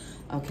bully,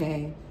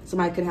 okay?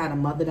 Somebody could have had a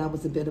mother that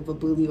was a bit of a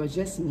bully or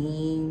just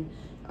mean,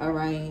 all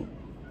right?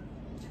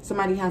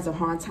 Somebody has a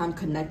hard time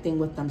connecting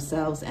with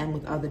themselves and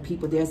with other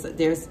people.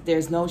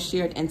 There's no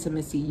shared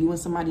intimacy. You and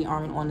somebody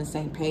aren't on the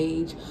same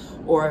page,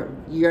 or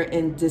you're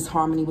in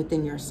disharmony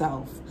within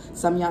yourself.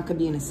 Some of y'all could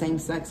be in a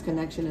same-sex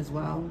connection as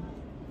well.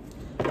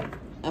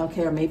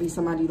 Okay, or maybe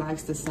somebody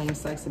likes the same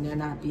sex and they're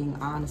not being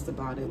honest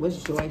about it.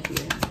 What's joy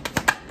here?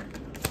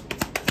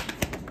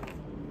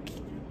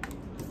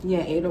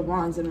 Yeah, 8 of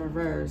Wands in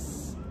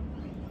reverse.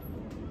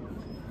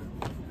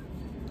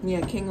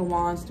 Yeah, King of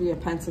Wands, 3 of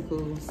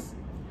Pentacles.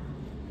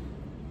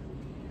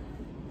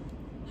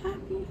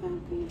 Happy.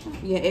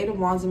 Yeah, 8 of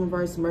Wands in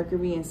reverse,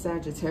 Mercury and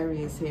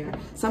Sagittarius here.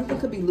 Something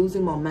could be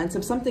losing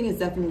momentum. Something is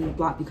definitely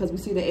blocked, because we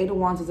see the 8 of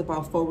Wands is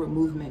about forward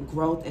movement,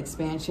 growth,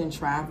 expansion,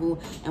 travel,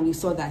 and we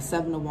saw that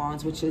 7 of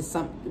Wands, which is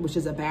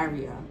a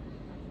barrier.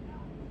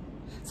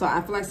 So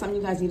I feel like some of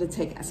you guys need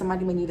to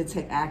somebody may need to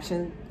take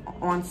action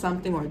on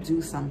something or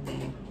do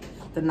something.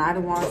 The Knight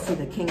of Wands to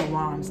the King of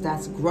Wands,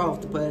 that's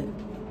growth, but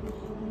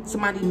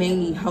somebody may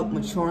need help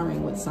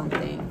maturing with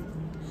something.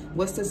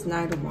 What's this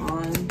Knight of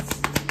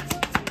Wands?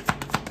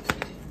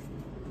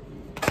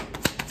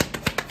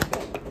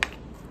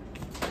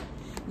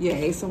 Yeah,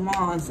 Ace of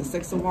Wands, the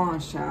 6 of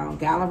Wands, child.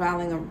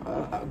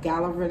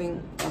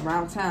 Gallivanting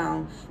around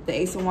town. The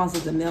Ace of Wands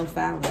is the male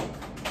phallic.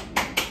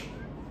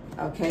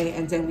 Okay,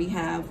 and then we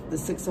have the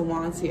 6 of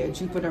Wands here,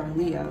 Jupiter and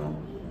Leo.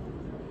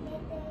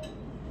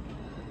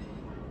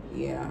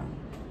 Yeah.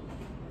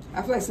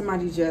 I feel like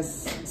somebody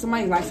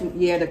likes,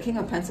 yeah, the King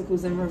of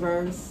Pentacles in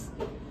reverse.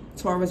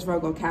 Taurus,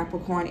 Virgo,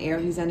 Capricorn,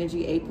 Aries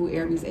energy, April,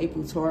 Aries,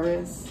 April,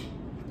 Taurus.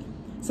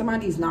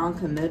 Somebody's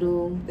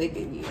non-committal.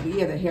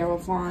 Yeah, the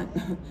Hierophant.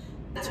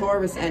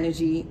 Taurus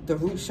energy, the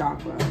root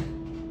chakra.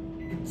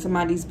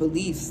 Somebody's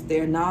beliefs,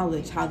 their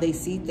knowledge, how they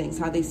see things,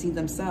 how they see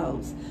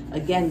themselves.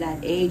 Again, that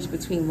age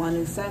between 1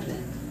 and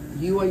 7.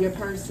 You or your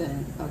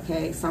person,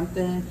 okay?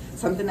 Something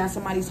that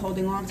somebody's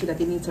holding on to that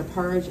they need to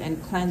purge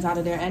and cleanse out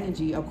of their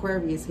energy.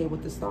 Aquarius here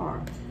with the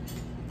star.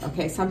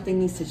 Okay, something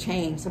needs to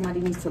change. Somebody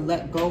needs to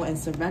let go and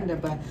surrender.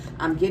 But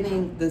I'm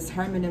getting this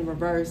Hermit in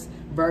reverse,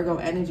 Virgo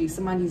energy.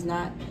 Somebody's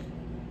not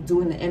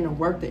doing the inner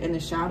work, the inner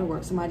shadow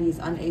work. Somebody is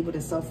unable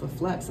to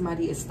self-reflect.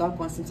 Somebody is stuck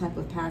on some type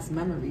of past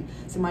memory.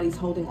 Somebody's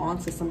holding on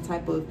to some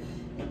type of,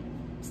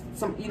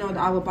 you know,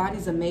 our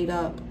bodies are made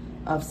up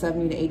of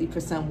 70 to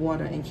 80%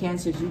 water. In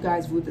Cancers, you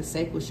guys rule the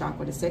sacral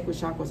chakra. The sacral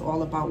chakra is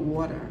all about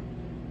water.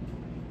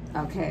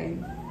 Okay?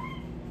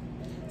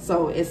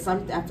 So it's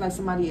something, I feel like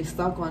somebody is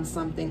stuck on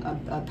something,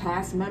 a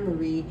past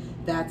memory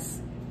that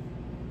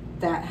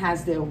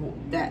has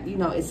you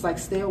know, it's like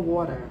stale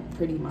water,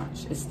 pretty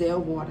much. It's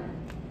stale water.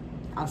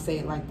 I'll say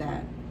it like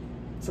that.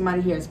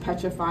 Somebody here is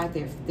petrified.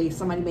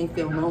 Somebody may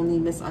feel lonely,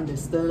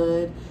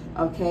 misunderstood.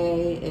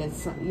 Okay,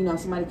 it's, you know,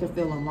 somebody could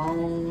feel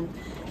alone.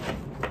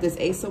 This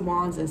Ace of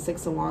Wands and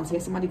 6 of Wands here.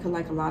 Somebody could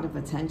like a lot of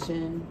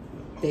attention.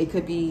 They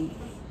could be,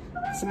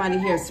 somebody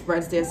here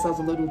spreads themselves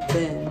a little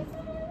thin.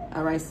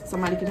 All right,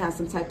 somebody could have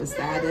some type of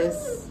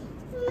status.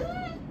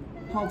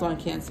 Hold on,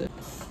 Cancer.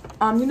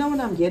 You know what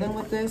I'm getting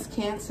with this,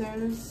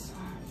 Cancers?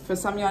 For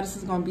some of y'all, this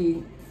is gonna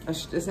be,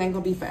 this ain't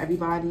gonna be for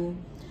everybody.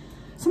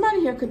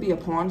 Somebody here could be a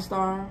porn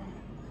star.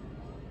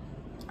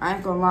 I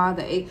ain't gonna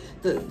lie,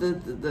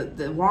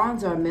 the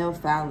wands are male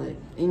phallic.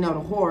 You know, the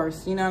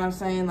horse, you know what I'm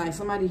saying? Like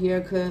somebody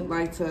here could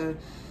like to,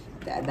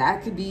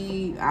 that could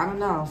be, I don't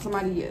know,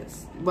 somebody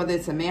is, whether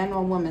it's a man or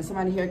a woman,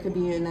 somebody here could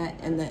be in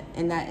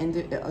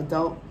that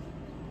adult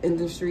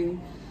industry,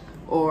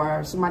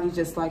 or somebody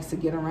just likes to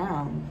get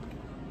around.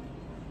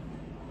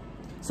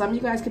 Some of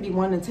you guys could be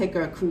wanting to take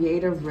a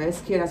creative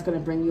risk here that's going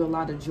to bring you a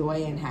lot of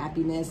joy and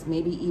happiness,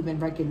 maybe even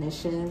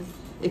recognition.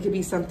 It could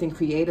be something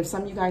creative.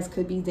 Some of you guys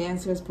could be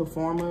dancers,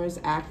 performers,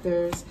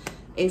 actors.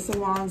 Ace of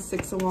Wands,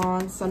 6 of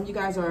Wands. Some of you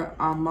guys are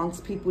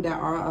amongst people that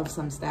are of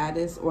some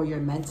status, or you're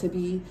meant to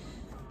be.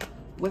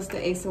 What's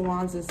the Ace of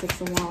Wands and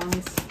 6 of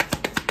Wands?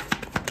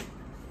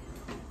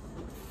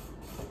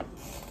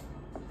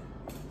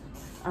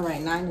 All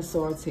right, 9 of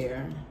Swords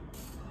here.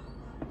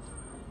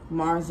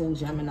 Mars and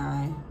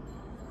Gemini.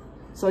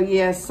 So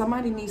yeah,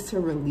 somebody needs to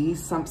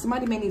release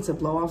somebody may need to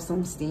blow off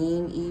some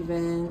steam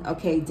even.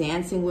 Okay,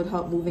 dancing would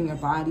help, moving your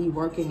body,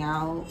 working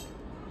out.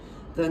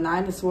 The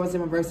 9 of Swords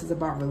in reverse is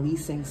about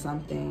releasing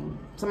something.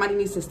 Somebody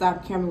needs to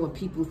stop caring what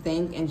people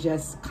think and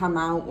just come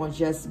out or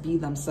just be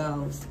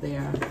themselves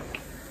there.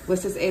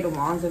 What's this 8 of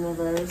Wands in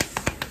reverse?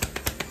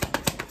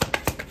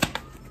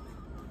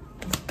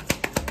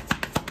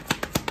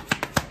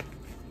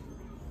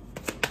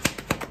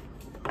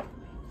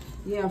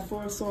 Yeah,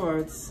 4 of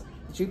Swords.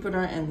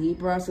 Jupiter and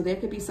Libra. So there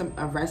could be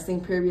a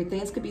resting period.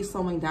 Things could be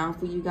slowing down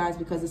for you guys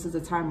because this is a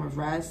time of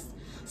rest.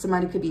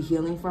 Somebody could be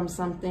healing from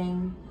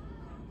something.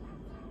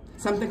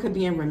 Something could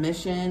be in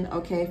remission,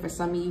 okay, for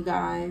some of you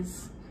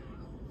guys.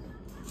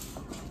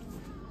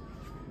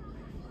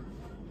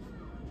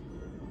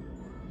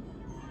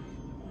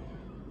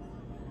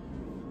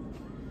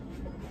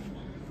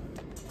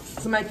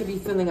 Somebody could be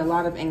feeling a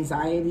lot of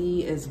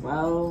anxiety as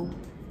well.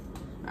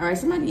 All right,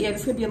 somebody, yeah,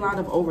 this could be a lot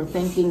of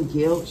overthinking,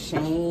 guilt,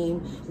 shame.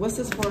 What's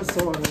this 4 of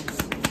Swords?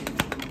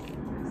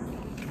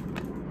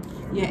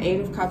 Yeah,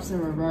 Eight of Cups in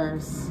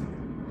reverse.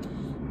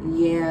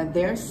 Yeah,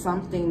 there's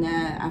something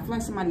that I feel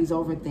like somebody's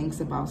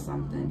overthinks about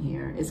something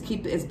here.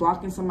 It's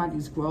blocking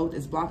somebody's growth.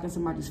 It's blocking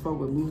somebody's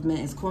forward movement.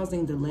 It's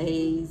causing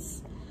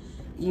delays.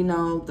 You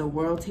know, the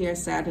world here,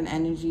 Saturn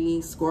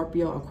energy,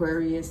 Scorpio,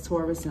 Aquarius,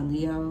 Taurus, and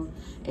Leo.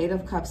 Eight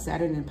of Cups,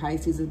 Saturn and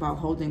Pisces is about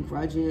holding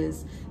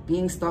grudges,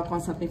 being stuck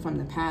on something from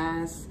the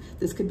past.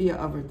 This could be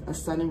a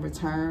sudden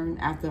return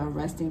after a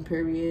resting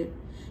period.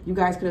 You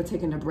guys could have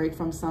taken a break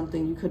from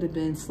something. You could have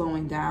been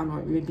slowing down,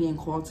 or you're being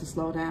called to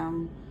slow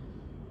down.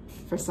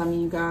 For some of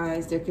you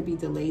guys, there could be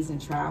delays in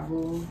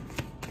travel,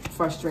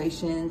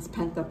 frustrations,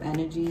 pent-up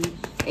energy.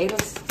 Eight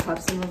of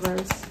Cups in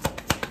reverse.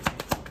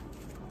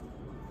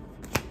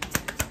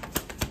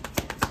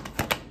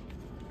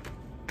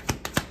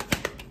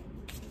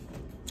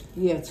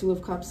 Yeah, Two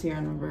of Cups here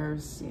in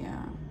reverse.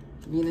 Yeah.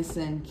 Venus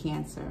in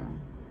Cancer.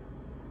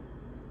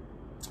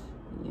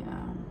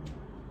 Yeah.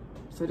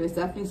 So there's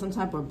definitely some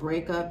type of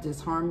breakup,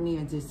 disharmony,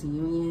 or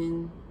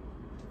disunion.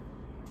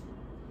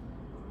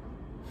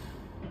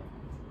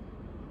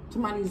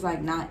 Somebody's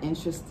like not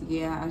interested.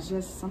 Yeah, it's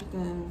just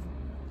something.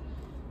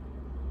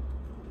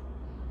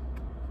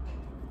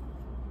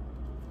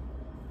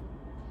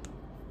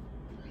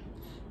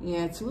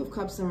 Yeah, Two of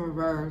Cups in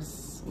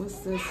reverse. What's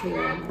this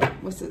here?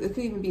 What's this? It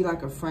could even be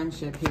like a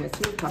friendship here.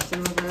 Two of Cups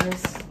in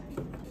reverse.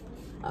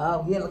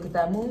 Oh, yeah, look at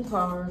that Moon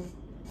card.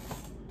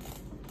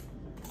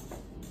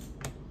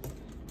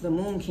 The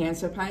Moon,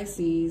 Cancer,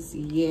 Pisces.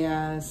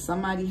 Yeah,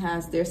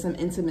 there's some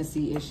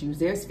intimacy issues.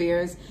 There's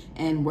fears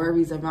and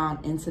worries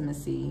around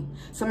intimacy.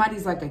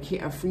 Somebody's like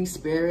a free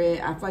spirit.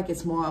 I feel like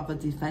it's more of a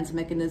defense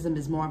mechanism.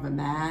 It's more of a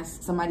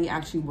mask. Somebody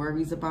actually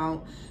worries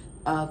about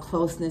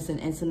closeness and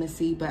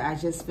intimacy, but I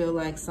just feel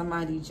like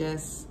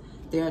somebody's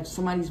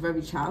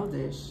very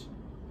childish.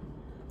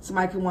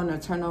 Somebody could want to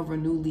turn over a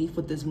new leaf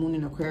with this Moon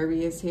in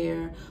Aquarius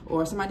here,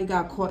 or somebody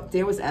got caught.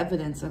 There was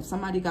evidence of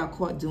somebody got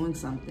caught doing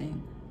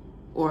something,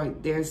 or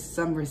there's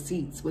some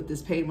receipts with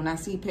this page. When I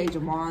see Page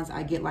of Wands,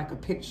 I get like a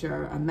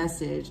picture, a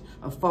message,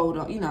 a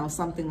photo, you know,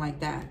 something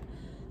like that.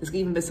 This could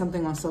even be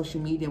something on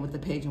social media with the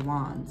Page of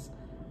Wands.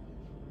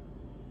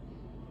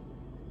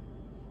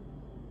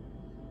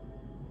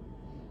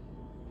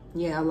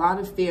 Yeah, a lot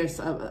of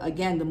fears.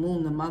 Again, the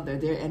Moon, the mother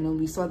there, and then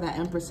we saw that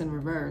Empress in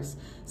reverse.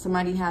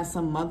 Somebody has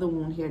some mother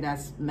wound here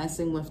that's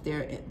messing with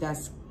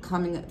that's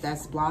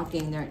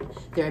blocking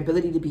their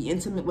ability to be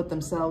intimate with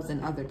themselves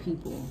and other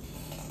people.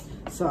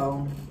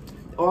 So,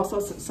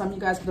 also, some of you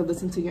guys could have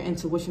listened to your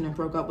intuition and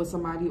broke up with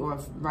somebody, or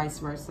vice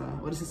versa.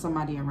 Or this is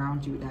somebody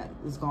around you that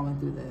is going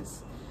through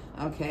this.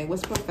 Okay,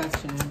 what's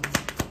perfection?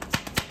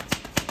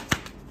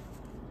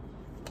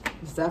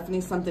 It's definitely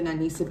something that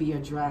needs to be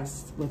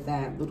addressed with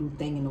that little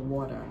thing in the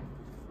water.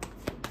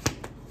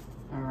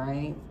 All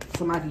right.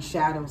 Somebody's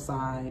shadow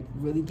side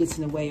really gets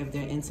in the way of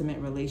their intimate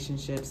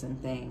relationships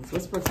and things.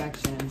 What's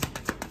perfection?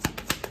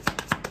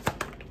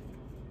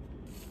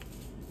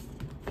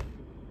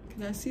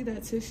 Can I see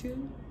that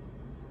tissue?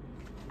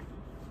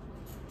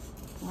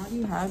 Why do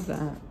you have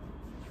that?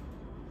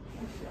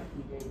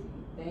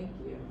 Thank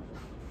you.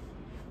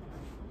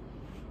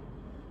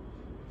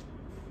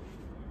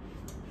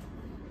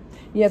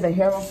 Yeah, the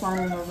Hierophant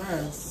in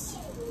reverse.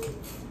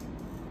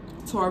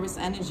 Taurus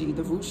energy,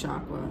 the root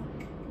chakra.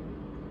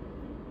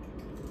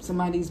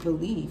 Somebody's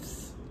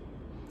beliefs.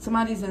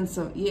 Somebody's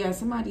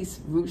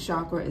root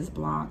chakra is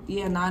blocked.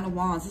 Yeah, Nine of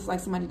Wands. It's like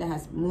somebody that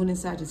has Moon in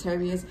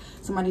Sagittarius.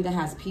 Somebody that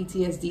has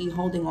PTSD,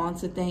 holding on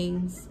to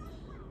things.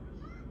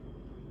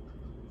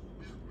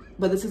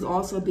 But this is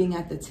also being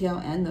at the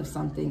tail end of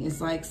something. It's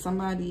like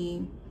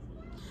somebody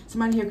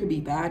here could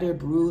be battered,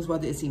 bruised,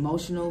 whether it's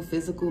emotional,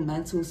 physical,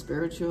 mental,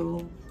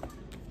 spiritual.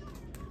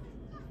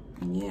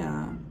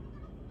 Yeah,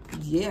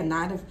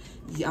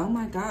 oh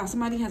my God,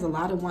 somebody has a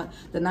lot of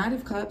the Knight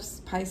of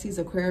Cups, Pisces,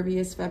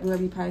 Aquarius,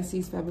 February,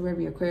 Pisces,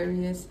 February,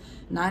 Aquarius,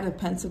 Knight of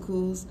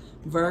Pentacles,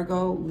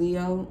 Virgo,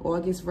 Leo,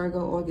 August,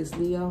 Virgo, August,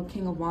 Leo,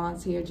 King of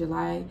Wands here,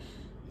 July,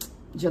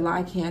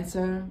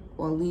 Cancer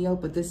or Leo,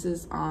 but this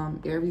is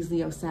Aries,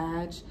 Leo,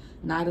 Sag.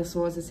 Knight of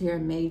Swords is here,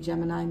 May,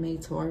 Gemini, May,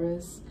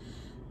 Taurus.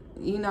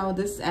 You know,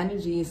 this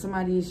energy,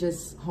 somebody is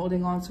just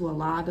holding on to a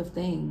lot of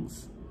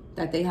things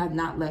that they have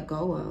not let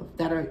go of,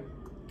 that are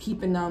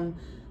keeping them,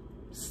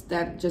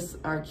 that is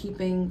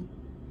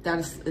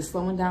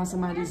slowing down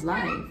somebody's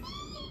life.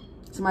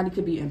 Somebody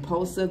could be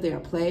impulsive, they're a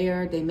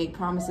player, they make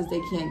promises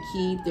they can't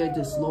keep, they're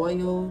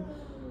disloyal.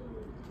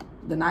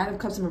 The Knight of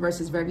Cups in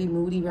reverse is very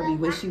moody, very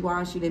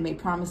wishy-washy. They make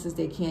promises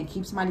they can't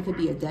keep. Somebody could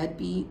be a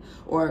deadbeat,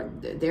 or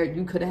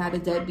you could have had a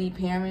deadbeat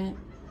parent.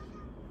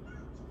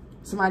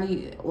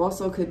 Somebody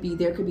also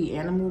there could be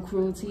animal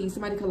cruelty.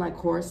 Somebody could like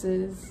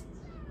horses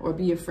or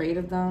be afraid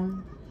of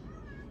them.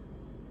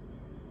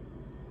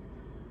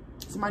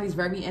 Somebody's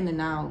very in and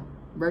out,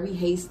 very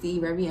hasty,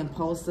 very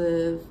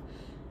impulsive.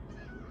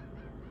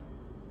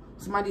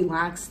 Somebody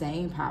lacks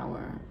staying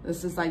power.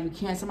 This is like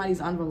somebody's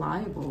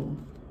unreliable.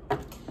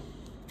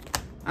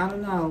 I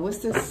don't know.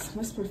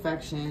 What's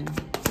perfection?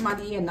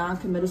 Somebody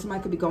non-committal.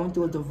 Somebody could be going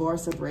through a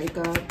divorce or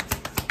breakup.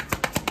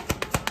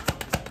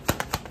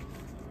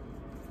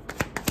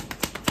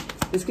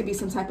 This could be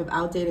some type of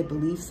outdated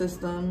belief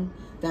system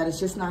that is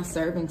just not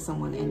serving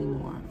someone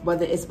anymore.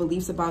 Whether it's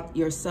beliefs about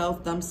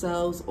yourself,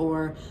 themselves,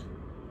 or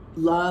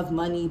love,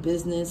 money,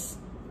 business,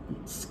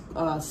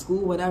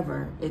 school,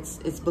 whatever.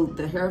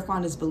 The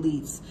Hierophant is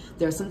beliefs.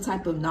 There's some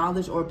type of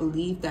knowledge or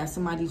belief that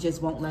somebody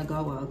just won't let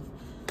go of.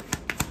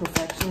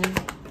 Perfection.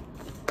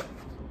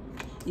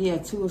 Yeah,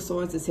 Two of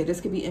Swords is here. This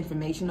could be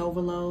information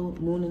overload.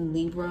 Moon in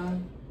Libra.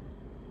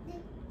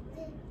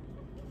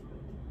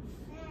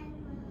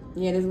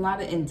 Yeah, there's a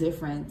lot of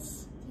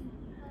indifference.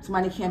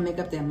 Somebody can't make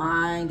up their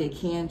mind. They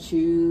can't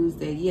choose.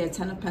 Yeah,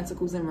 Ten of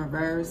Pentacles in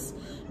reverse.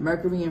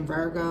 Mercury in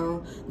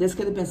Virgo. This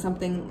could have been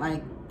something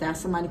like that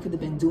somebody could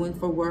have been doing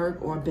for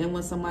work, or been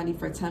with somebody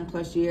for 10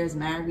 plus years,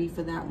 married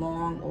for that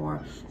long,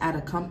 or at a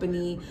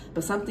company.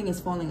 But something is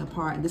falling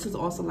apart. And this is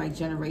also like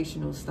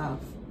generational stuff.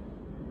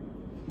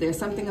 There's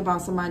something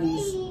about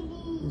somebody's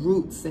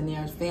roots and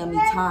their family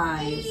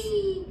ties,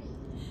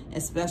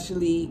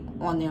 especially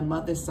on their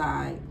mother's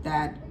side,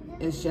 that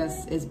is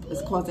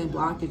causing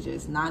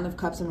blockages. Nine of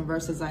Cups in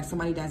reverse is like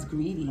somebody that's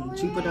greedy.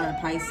 Jupiter and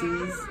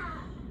Pisces.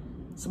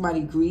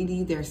 Somebody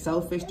greedy, they're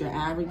selfish, they're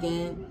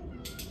arrogant,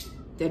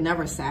 they're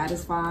never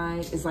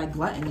satisfied. It's like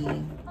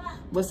gluttony.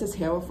 What's this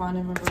Hierophant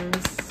in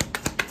reverse?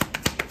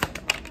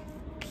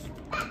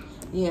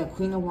 Yeah,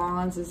 Queen of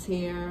Wands is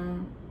here.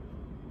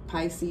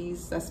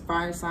 Pisces, that's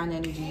fire sign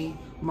energy.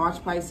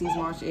 March Pisces,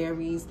 March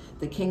Aries.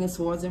 The King of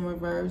Swords in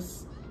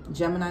reverse.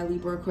 Gemini,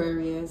 Libra,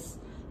 Aquarius.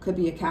 Could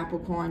be a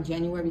Capricorn,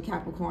 January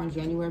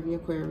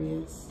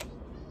Aquarius.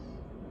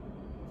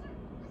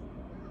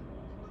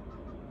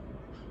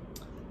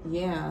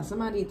 Yeah,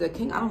 somebody, the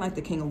King, I don't like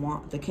the King of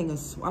Wands, I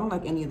don't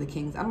like any of the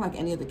kings. I don't like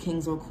any of the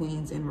kings or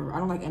queens in reverse. I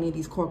don't like any of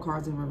these court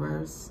cards in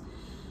reverse.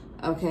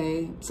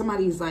 Okay,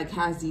 somebody's like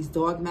has these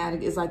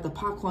dogmatic, it's like the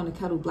pot calling the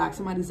kettle black.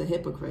 Somebody's a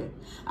hypocrite.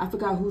 I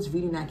forgot whose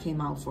reading that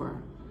came out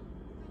for.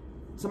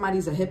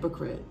 Somebody's a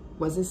hypocrite.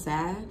 Was it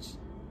Sag?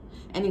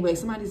 Anyway,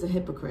 somebody's a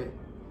hypocrite.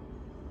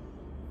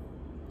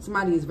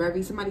 Somebody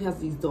has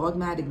these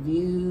dogmatic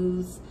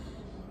views.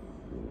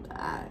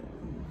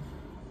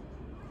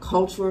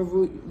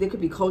 There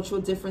could be cultural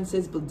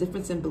differences, but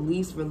difference in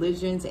beliefs,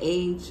 religions,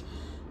 age,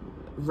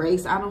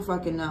 race. I don't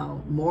fucking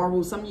know.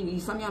 Morals. Some of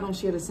y'all don't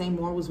share the same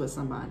morals with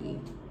somebody.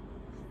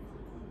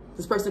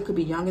 This person could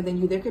be younger than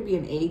you. There could be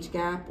an age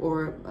gap,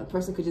 or a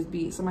person could just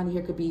be, somebody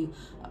here could be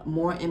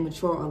more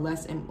immature or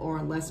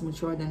less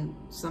mature than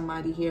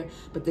somebody here.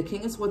 But the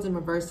King of Swords in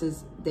reverse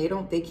is they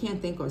can't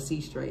think or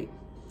see straight.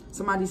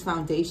 Somebody's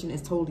foundation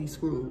is totally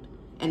screwed.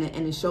 And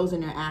it shows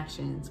in their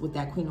actions. With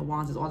that Queen of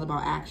Wands, it's all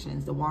about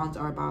actions. The Wands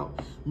are about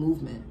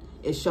movement.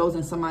 It shows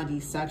in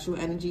somebody's sexual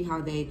energy,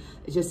 how it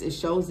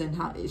shows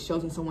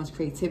in someone's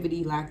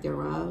creativity, lack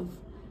thereof.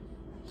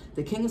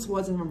 The King of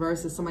Swords in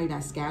reverse is somebody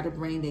that's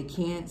scatterbrained. They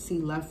can't see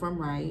left from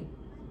right.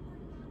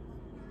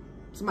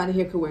 Somebody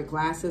here could wear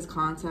glasses,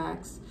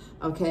 contacts,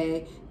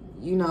 okay?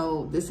 You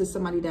know, this is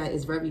somebody that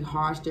is very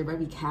harsh. They're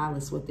very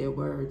callous with their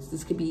words.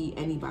 This could be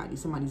anybody.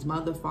 Somebody's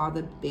mother,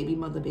 father, baby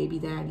mother, baby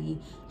daddy,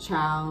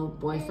 child,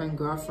 boyfriend,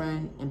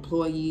 girlfriend,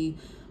 employee,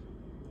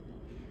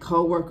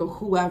 co-worker,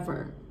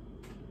 whoever.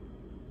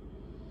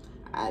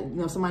 You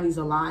know, somebody's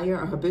a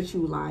liar, a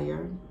habitual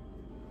liar.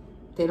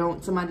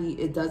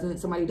 Somebody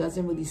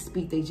doesn't really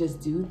speak. They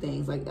just do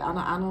things. Like,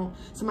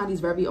 somebody's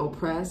very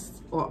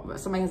oppressed, or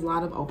somebody has a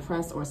lot of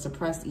oppressed or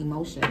suppressed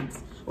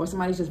emotions, or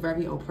somebody's just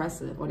very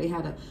oppressive, or they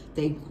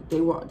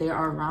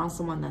are around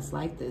someone that's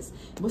like this.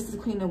 What's this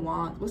Queen of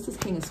Wands? What's this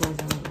King of Swords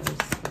in reverse?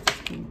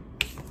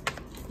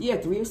 Yeah,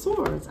 Three of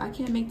Swords. I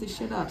can't make this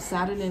shit up.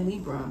 Saturn and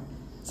Libra.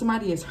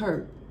 Somebody is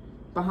hurt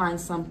behind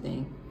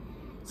something.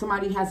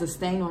 Somebody has a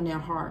stain on their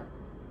heart.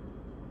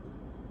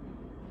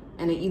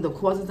 And it either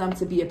causes them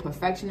to be a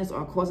perfectionist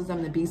or causes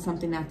them to be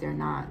something that they're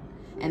not.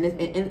 And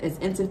it's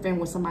interfering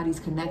with somebody's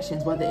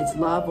connections, whether it's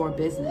love or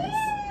business.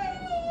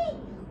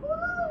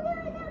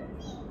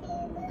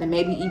 And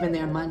maybe even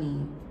their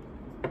money.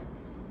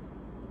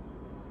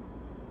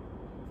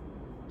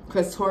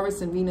 Because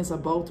Taurus and Venus are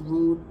both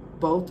rule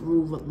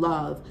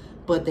love,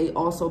 but they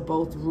also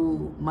both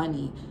rule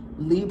money.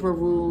 Libra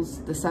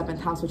rules the 7th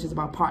house, which is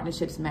about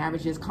partnerships,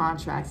 marriages,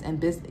 contracts,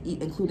 and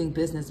including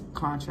business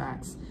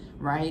contracts,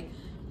 right?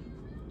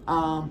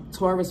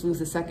 Taurus rules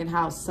the 2nd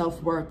house,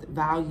 self-worth,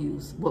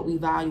 values, what we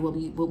value,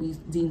 what we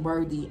deem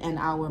worthy, and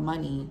our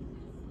money.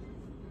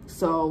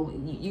 So,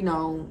 you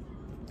know,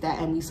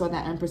 and we saw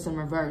that Empress in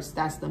reverse.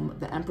 That's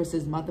the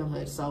Empress's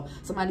motherhood. So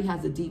somebody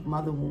has a deep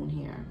mother wound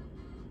here.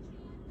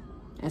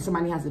 And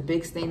somebody has a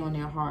big stain on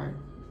their heart.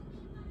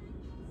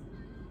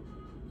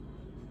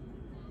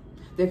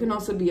 There can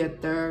also be a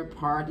third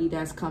party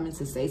that's coming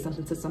to say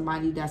something to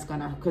somebody that's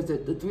gonna, because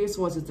the Three of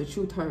Swords is the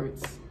truth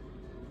hurts.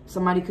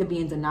 Somebody could be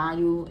in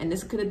denial, and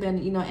this could have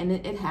been, you know, and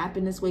it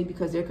happened this way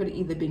because there could have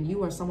either been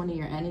you or someone in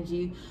your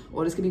energy,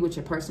 or this could be what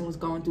your person was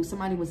going through.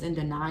 Somebody was in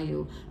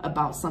denial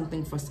about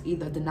something, for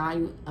either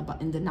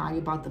in denial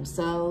about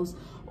themselves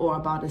or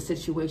about a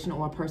situation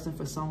or a person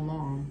for so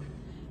long.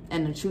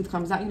 And the truth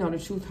comes out. You know, the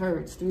truth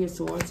hurts. Three of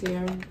Swords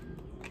here.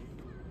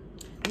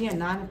 Yeah,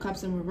 Nine of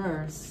Cups in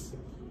reverse.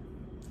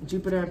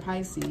 Jupiter and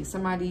Pisces.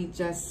 Somebody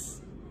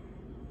just,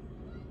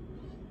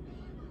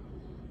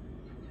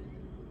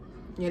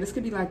 yeah, this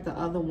could be like the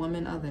other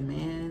woman, other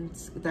man.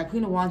 That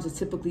Queen of Wands is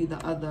typically the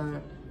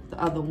other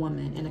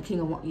woman, and the King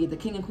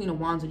and Queen of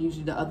Wands are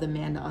usually the other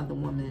man, the other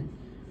woman.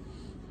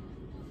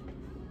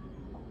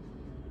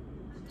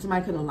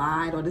 Somebody could have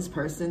lied, or this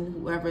person,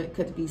 whoever,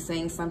 could be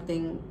saying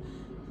something,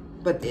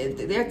 but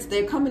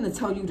they're coming to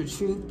tell you the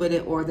truth,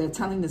 or they're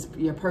telling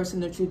your person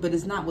the truth, but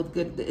it's not with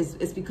good.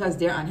 It's because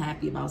they're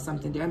unhappy about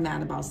something. They're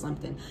mad about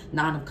something.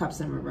 9 of Cups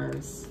in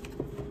reverse.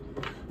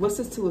 What's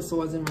this 2 of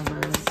Swords in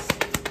reverse?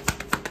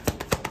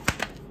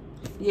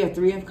 Yeah,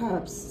 3 of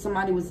Cups.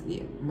 Somebody was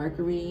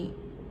Mercury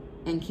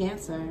and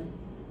Cancer.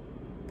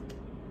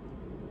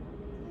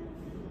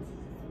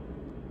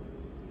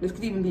 This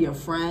could even be a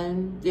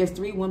friend. There's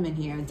 3 women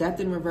here. Death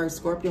in reverse,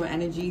 Scorpio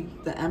energy,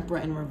 the Emperor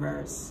in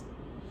reverse.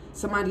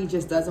 Somebody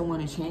just doesn't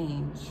want to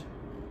change.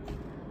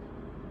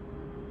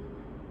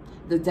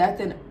 The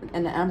Death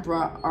and the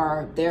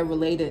Emperor they're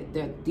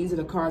related. These are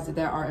the cards that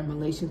are in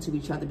relation to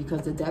each other,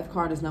 because the Death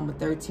card is number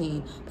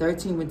 13.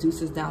 13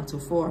 reduces down to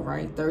 4,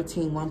 right?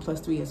 13, 1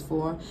 plus 3 is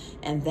 4.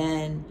 And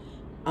then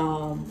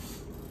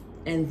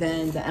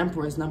the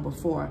Emperor is number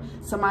 4.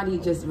 Somebody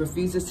just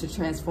refuses to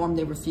transform.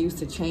 They refuse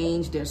to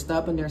change. They're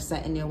stubborn. They're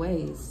set in their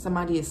ways.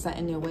 Somebody is set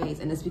in their ways,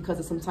 and it's because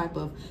of some type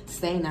of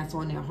stain that's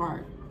on their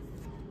heart.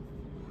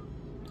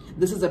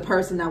 This is a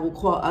person that will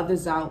call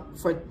others out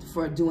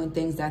for doing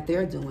things that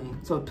they're doing.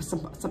 So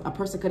a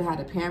person could have had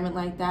a parent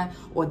like that,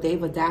 or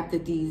they've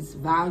adapted these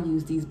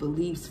values, these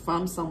beliefs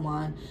from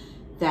someone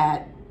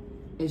that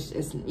it's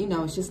you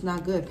know, it's just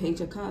not good.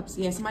 Page of Cups.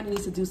 Yeah, somebody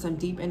needs to do some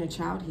deep inner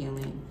child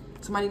healing.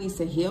 Somebody needs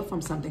to heal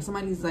from something.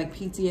 Somebody's like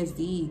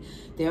PTSD.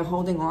 They're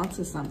holding on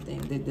to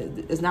something.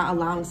 It's not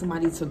allowing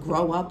somebody to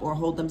grow up or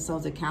hold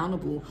themselves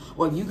accountable.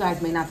 Or you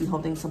guys may not be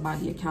holding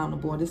somebody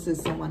accountable. This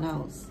is someone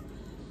else.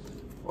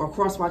 Or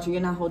cross-watcher,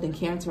 you're not holding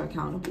Cancer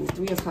accountable.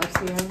 3 of Cups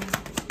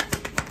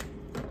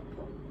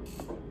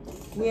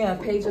here. Yeah,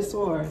 Page of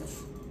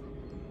Swords.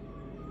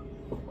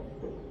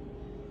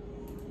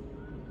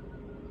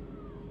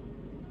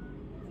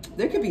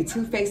 There could be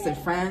two-faced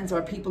friends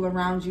or people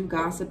around you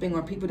gossiping,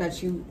 or people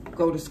that you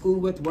go to school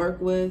with,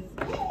 work with.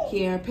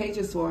 Here, Page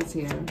of Swords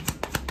here.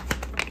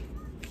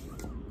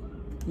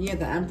 Yeah,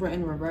 the Emperor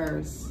in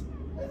reverse.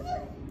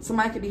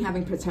 Somebody could be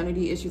having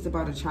paternity issues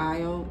about a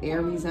child.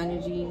 Aries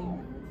energy.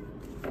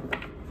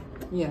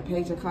 Yeah,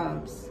 Page of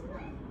Cups.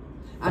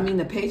 I mean,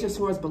 the Page of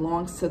Swords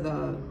belongs to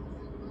the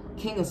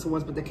King of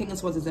Swords, but the King of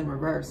Swords is in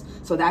reverse.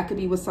 So that could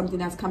be with something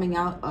that's coming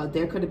out.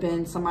 There could have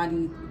been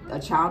somebody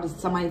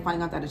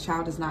finding out that a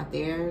child is not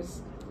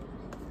theirs.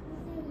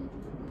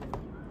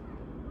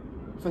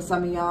 For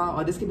some of y'all,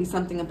 or this could be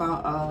something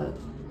about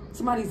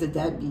somebody's a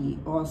deadbeat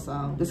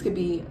also. This could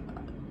be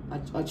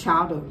a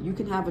child you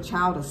can have a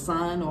child, a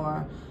son,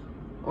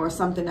 or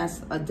something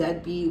that's a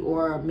deadbeat,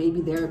 or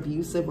maybe they're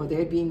abusive, or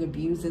they're being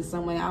abused in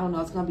some way. I don't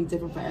know. It's going to be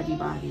different for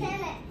everybody.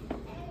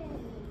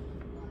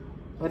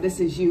 Or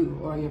this is you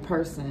or your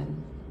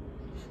person.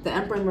 The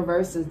Emperor in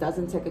reverse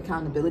doesn't take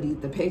accountability.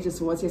 The Page of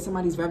Swords here,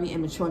 somebody's very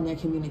immature in their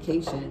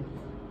communication.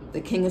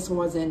 The King of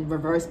Swords in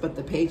reverse, but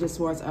the Page of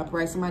Swords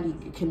upright. Somebody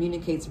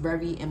communicates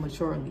very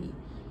immaturely.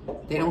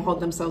 They don't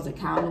hold themselves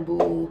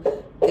accountable.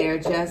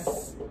 They're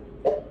set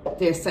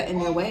in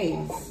their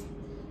ways.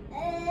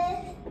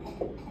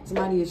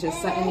 Somebody is just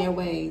set in their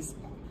ways.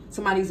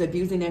 Somebody's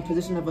abusing their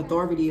position of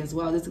authority as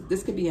well.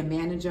 This could be a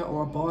manager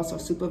or a boss or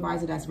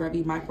supervisor that's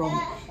very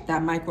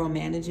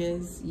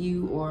micromanages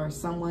you or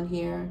someone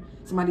here.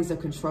 Somebody's a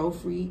control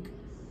freak.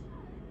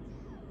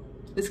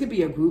 This could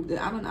be a group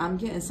that I'm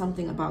getting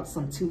something about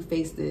some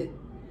two-faced.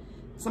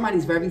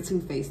 Somebody's very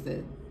two-faced.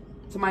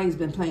 Somebody's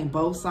been playing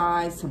both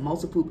sides to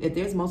multiple. If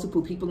there's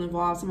multiple people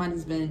involved,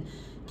 somebody's been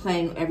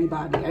playing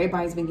everybody.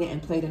 Everybody's been getting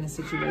played in a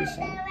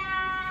situation.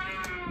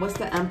 What's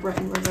the Emperor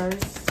in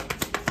reverse?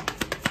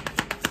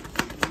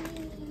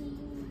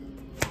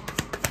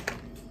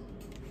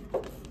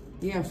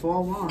 Yeah,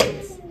 4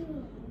 Wands.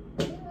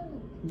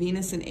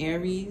 Venus and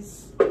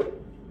Aries.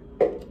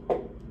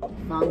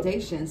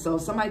 Foundation. So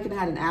somebody could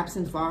have had an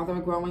absent father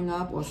growing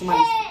up, or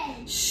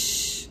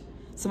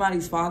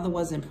somebody's father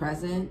wasn't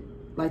present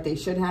like they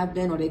should have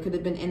been, or they could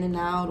have been in and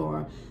out,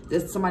 or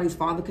somebody's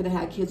father could have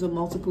had kids with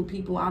multiple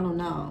people. I don't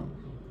know.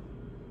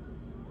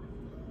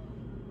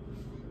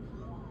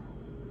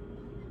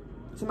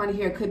 Somebody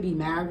here could be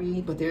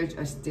married, but they're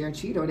a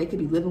cheater. Or they could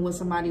be living with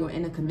somebody or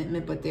in a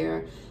commitment, but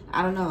they're,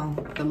 I don't know.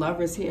 The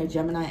Lovers here,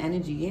 Gemini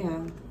energy,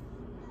 yeah.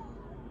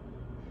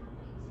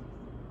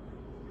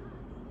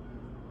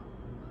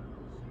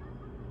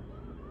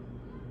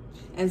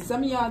 And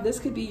some of y'all, this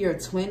could be your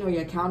twin or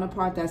your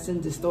counterpart that's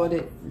in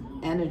distorted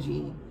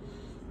energy.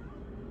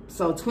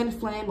 So twin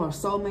flame or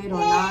soulmate or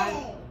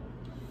not.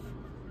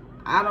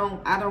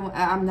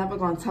 I'm never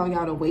going to tell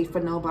y'all to wait for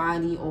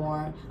nobody,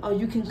 or, oh,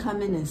 you can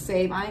come in and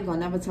save. I ain't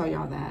going to never tell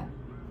y'all that.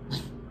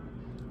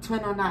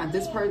 Twin or not,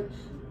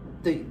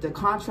 the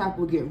contract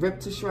will get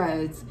ripped to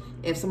shreds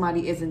if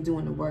somebody isn't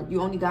doing the work.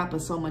 You only got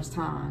but so much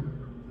time.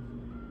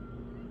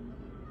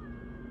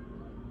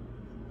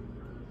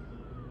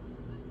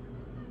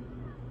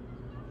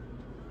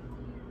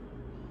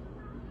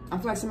 I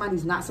feel like somebody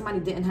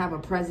didn't have a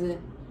present.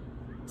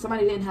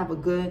 Somebody didn't have a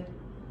good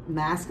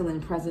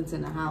masculine presence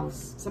in the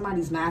house.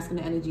 Somebody's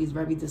masculine energy is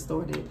very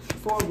distorted.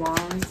 4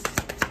 Wands.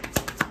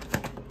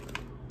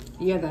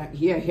 Yeah,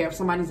 here,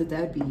 somebody's a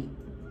deadbeat.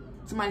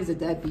 Somebody's a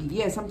deadbeat.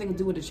 Yeah, something to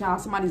do with a child.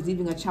 Somebody's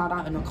leaving a child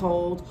out in the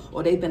cold,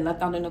 or they've been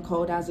left out in the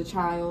cold as a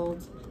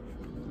child.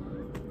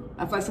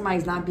 I feel like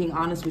somebody's not being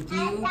honest with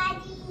you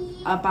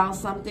about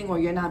something, or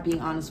you're not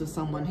being honest with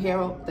someone. Here,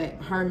 the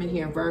Hermit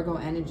here, Virgo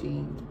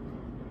energy.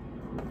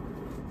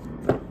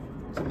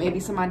 So maybe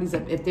somebody's,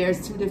 if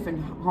there's 2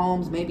 different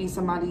homes, maybe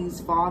somebody's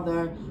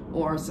father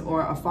or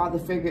a father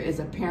figure is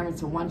a parent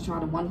to one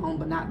child in one home,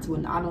 but not to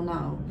an, I don't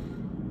know.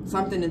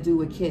 Something to do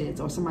with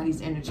kids or somebody's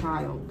inner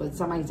child, but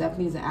somebody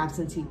definitely is an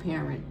absentee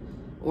parent,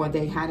 or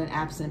they had an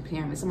absent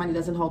parent. Somebody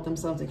doesn't hold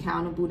themselves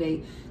accountable.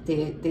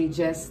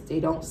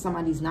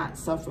 Somebody's not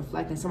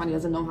self-reflecting. Somebody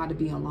doesn't know how to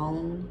be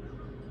alone.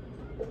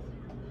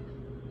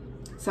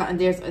 So, and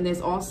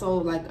there's also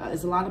like,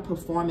 there's a lot of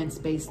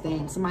performance-based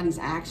things. Somebody's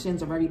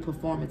actions are very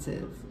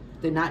performative.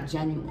 They're not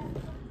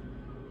genuine.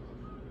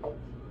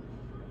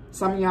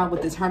 Some of y'all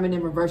with this Hermit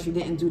in reverse, you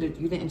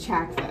didn't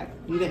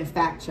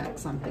fact check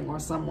something or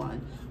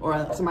someone,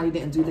 or somebody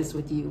didn't do this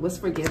with you. What's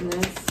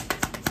forgiveness?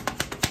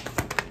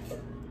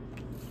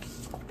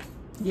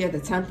 Yeah, the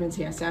Temperance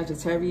here,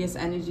 Sagittarius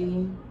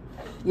energy.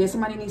 Yeah,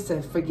 somebody needs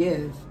to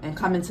forgive and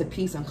come into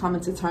peace and come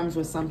into terms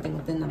with something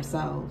within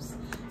themselves.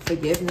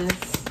 Forgiveness.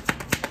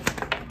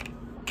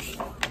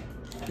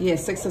 Yeah,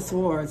 6 of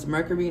Swords,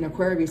 Mercury and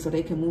Aquarius, so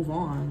they can move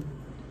on.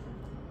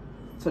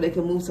 So they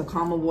can move to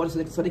calmer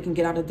waters, so they can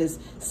get out of this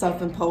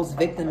self-imposed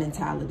victim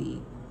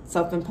mentality,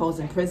 self-imposed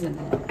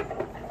imprisonment.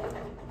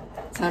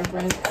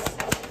 Temperance.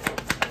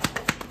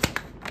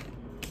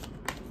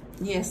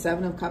 Yeah,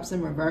 7 of Cups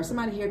in reverse.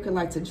 Somebody here could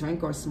like to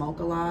drink or smoke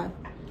a lot.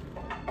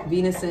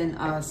 Venus in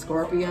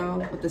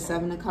Scorpio with the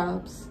 7 of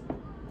Cups.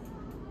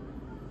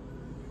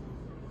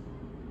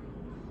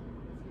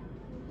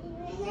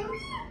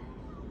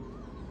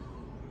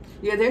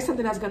 Yeah, there's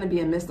something that's going to be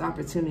a missed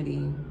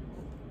opportunity,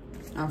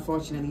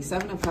 unfortunately.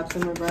 7 of Cups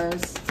in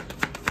reverse.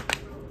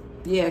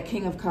 Yeah,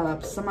 King of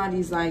Cups.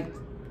 Somebody's like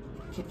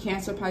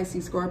Cancer,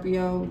 Pisces,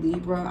 Scorpio,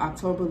 Libra,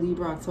 October,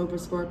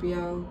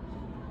 Scorpio.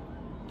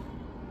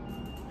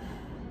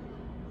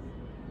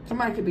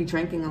 Somebody could be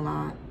drinking a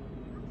lot.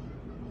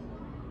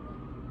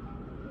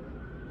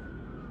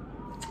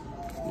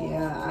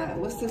 Yeah,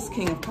 what's this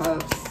King of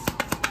Cups?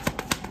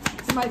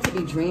 Somebody could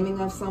be dreaming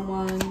of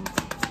someone.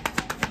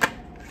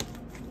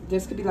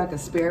 This could be like a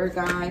spirit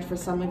guide for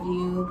some of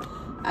you.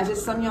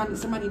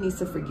 Somebody needs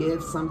to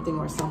forgive something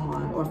or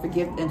someone, or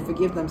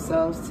forgive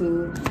themselves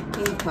too.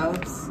 King of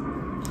Cups,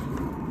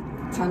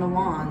 10 of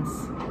Wands,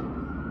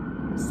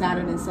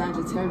 Saturn and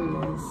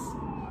Sagittarius.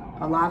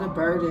 A lot of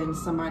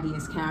burdens somebody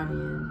is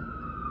carrying.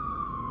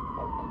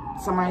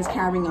 Somebody's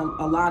carrying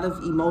a lot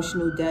of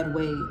emotional dead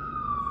weight.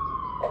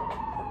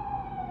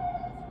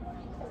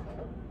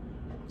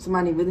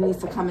 Somebody really needs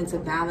to come into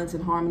balance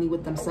and harmony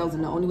with themselves,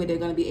 and the only way they're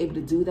going to be able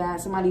to do that,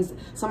 somebody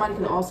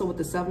can also, with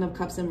the 7 of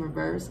Cups in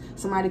reverse,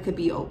 somebody could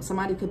be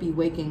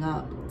waking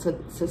up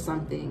to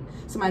something.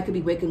 Somebody could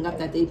be waking up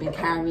that they've been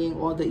carrying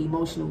all the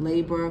emotional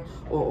labor,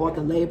 or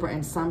the labor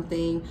in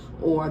something,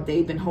 or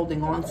they've been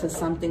holding on to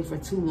something for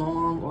too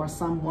long, or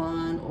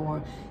someone,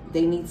 or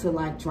they need to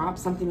like drop,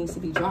 something needs to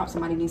be dropped.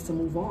 Somebody needs to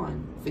move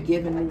on,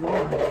 forgive and move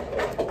on,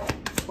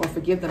 or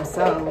forgive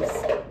themselves.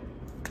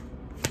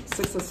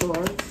 6 of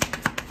Swords.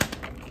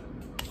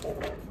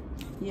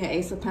 Yeah,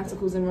 Ace of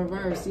Pentacles in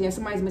reverse. Yeah,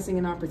 somebody's missing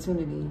an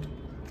opportunity.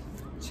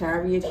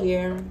 Chariot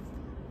here.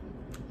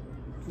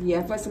 Yeah,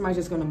 I feel like somebody's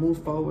just going to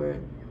move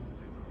forward.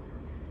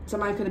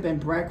 Somebody could have been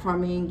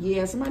breadcrumbing.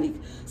 Yeah,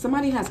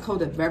 somebody has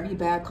very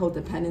bad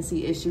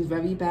codependency issues,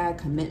 very bad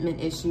commitment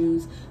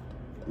issues,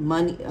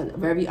 money,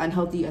 very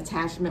unhealthy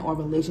attachment or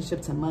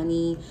relationship to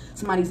money.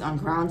 Somebody's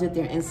ungrounded,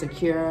 they're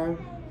insecure.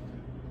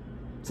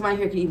 Somebody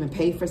here could even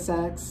pay for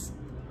sex.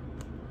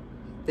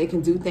 They can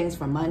do things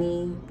for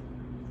money.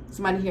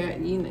 Somebody here,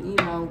 you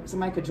know,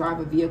 somebody could drive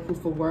a vehicle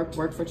for work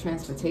for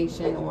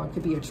transportation, or it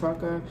could be a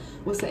trucker.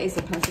 What's the Ace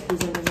of Pentacles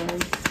in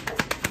reverse?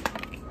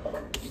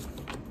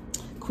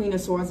 Queen of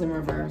Swords in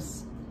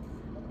reverse.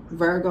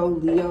 Virgo,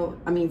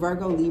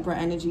 Libra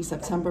energy.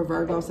 September,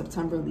 Virgo,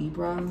 September,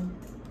 Libra.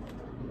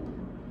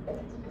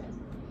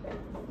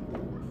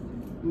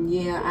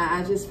 Yeah,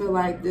 I just feel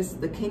like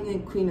the King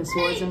and Queen of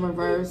Swords in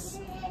reverse.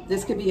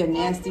 This could be a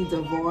nasty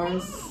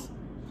divorce,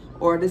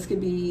 or this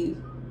could be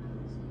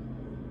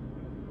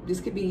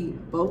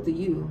both of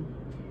you.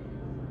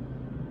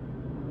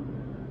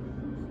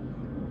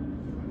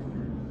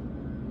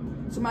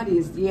 Somebody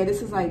is, yeah,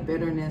 this is like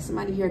bitterness.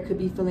 Somebody here could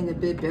be feeling a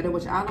bit bitter,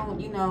 which I don't,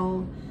 you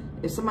know,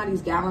 if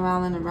somebody's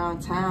gallivanting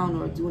around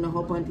town or doing a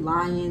whole bunch of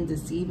lying,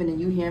 deceiving,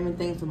 and you hearing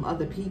things from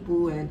other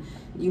people, and,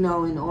 you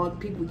know, and all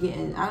people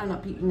getting, I don't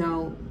know, you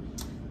know,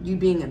 you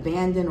being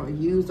abandoned or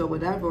used or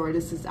whatever, or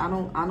this is, I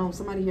don't,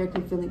 somebody here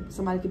could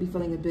be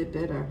feeling a bit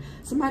bitter.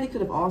 Somebody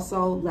could have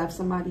also left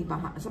somebody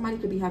behind. Somebody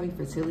could be having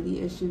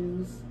fertility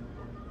issues.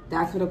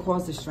 That could have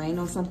caused a strain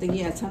on something.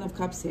 Yeah, 10 of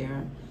Cups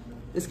here.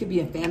 This could be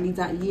a family.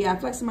 Yeah, I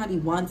feel like somebody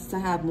wants to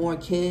have more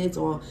kids,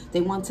 or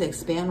they want to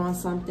expand on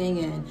something,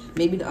 and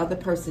maybe the other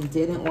person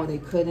didn't, or they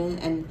couldn't.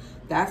 And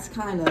that's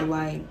kind of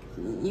like,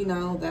 you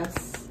know,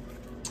 that's,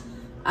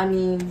 I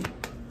mean,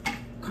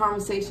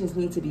 conversations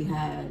need to be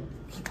had.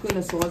 Queen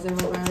of Swords in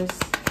reverse.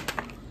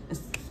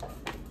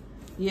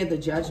 Yeah, the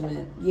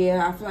Judgment.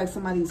 Yeah, I feel like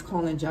somebody's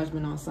calling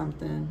judgment on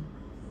something.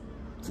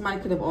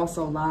 Somebody could have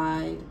also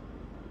lied.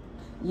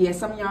 Yeah,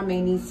 some of y'all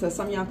may need to,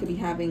 some of y'all could be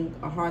having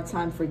a hard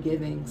time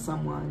forgiving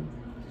someone.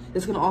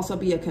 There's going to also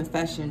be a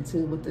confession,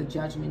 too, with the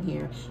Judgment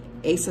here.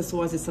 Ace of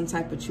Swords is some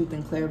type of truth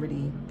and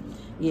clarity.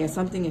 Yeah,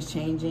 something is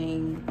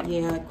changing.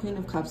 Yeah, Queen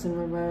of Cups in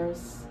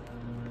reverse.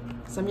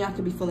 Some of y'all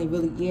could be feeling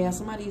really, yeah,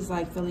 somebody's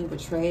like feeling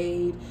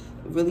betrayed,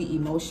 really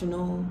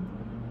emotional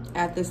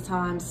at this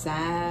time,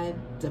 sad,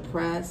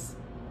 depressed.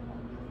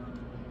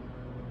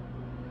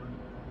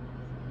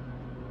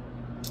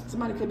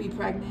 Somebody could be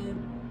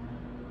pregnant.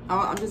 Oh,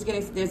 I'm just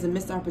getting, there's a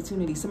missed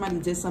opportunity. Somebody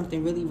did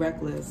something really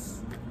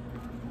reckless.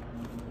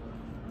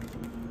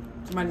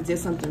 Somebody did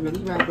something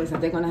really reckless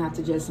that they're going to have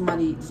to just,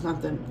 somebody just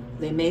have to,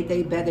 they made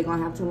their bed, they're going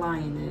to have to lie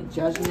in it.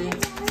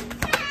 Judgment.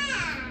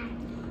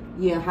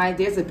 Yeah,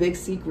 there's a big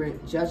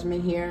secret.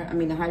 Judgment here. I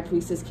mean, the High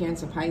Priestess,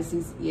 Cancer,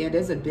 Pisces. Yeah,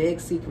 there's a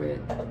big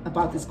secret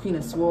about this Queen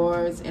of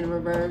Swords in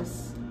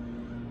reverse.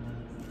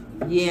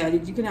 Yeah,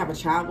 you can have a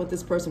child with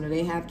this person, or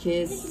they have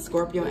kids.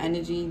 Scorpio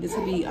energy. This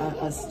could be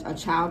a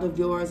child of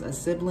yours, a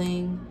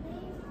sibling,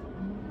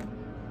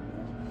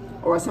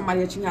 or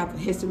somebody that you have a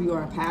history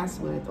or a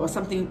past with, or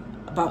something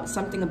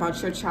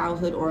about your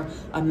childhood, or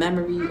a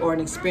memory or an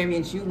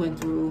experience you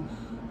went through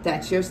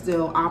that you're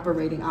still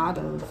operating out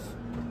of.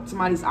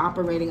 Somebody's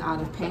operating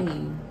out of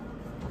pain.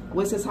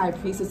 What's this High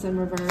Priestess in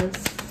reverse?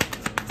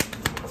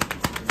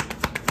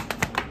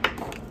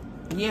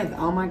 Yeah,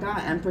 oh my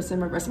God, Empress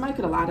in reverse. Somebody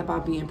could have lied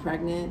about being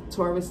pregnant.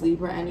 Taurus,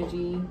 Libra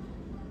energy.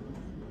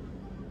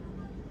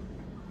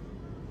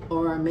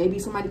 Or maybe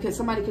somebody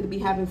could be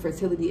having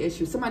fertility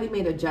issues. Somebody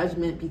made a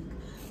judgment.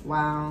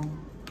 Wow.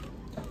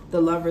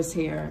 The Lovers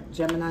here.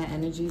 Gemini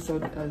energy. So,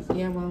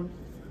 yeah, well.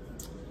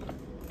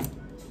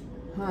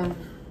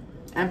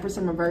 Empress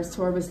in reverse,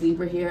 Taurus,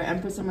 Libra here.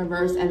 Empress in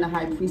reverse and the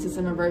High Priestess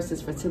in reverse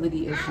is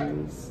fertility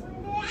issues.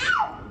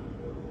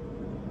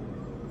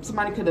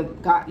 Somebody could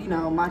have got, you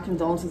know, my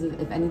condolences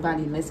if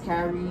anybody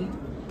miscarried.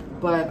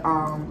 But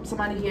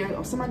somebody here,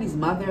 or somebody's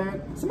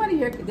mother, somebody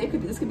here,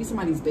 this could be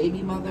somebody's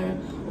baby mother,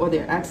 or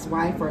their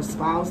ex-wife or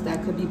spouse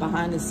that could be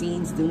behind the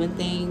scenes doing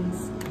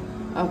things.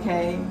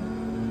 Okay.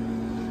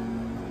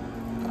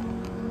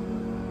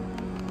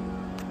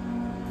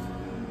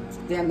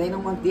 Damn, they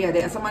don't want,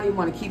 yeah, somebody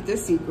want to keep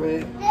this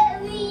secret.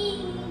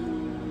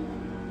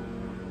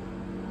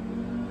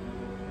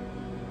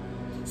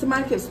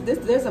 Somebody could,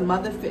 there's a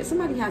mother,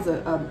 somebody has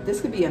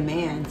this could be a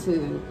man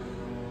too,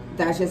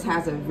 that just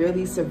has a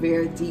really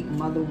severe, deep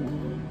mother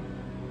wound.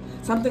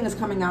 Something is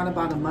coming out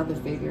about a mother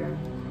figure.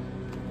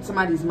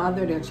 Somebody's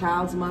mother, their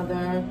child's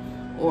mother,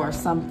 or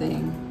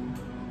something.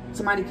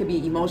 Somebody could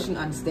be emotionally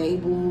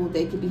unstable.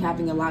 They could be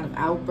having a lot of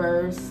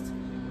outbursts.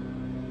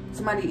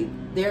 Somebody,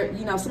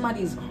 you know,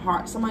 somebody's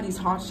heart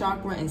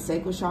chakra and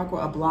sacral chakra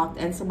are blocked,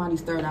 and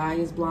somebody's third eye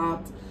is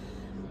blocked.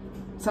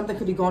 Something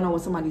could be going on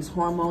with somebody's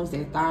hormones,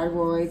 their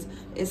thyroids.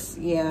 It's,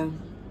 yeah.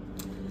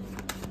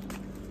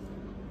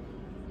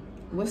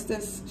 What's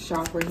this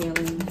chakra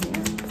healing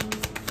here?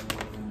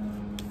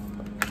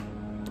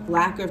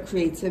 Lack of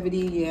creativity,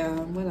 yeah.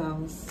 What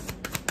else?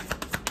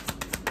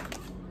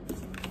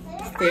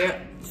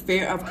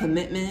 Fear of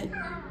commitment.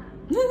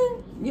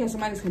 Yeah,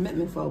 somebody's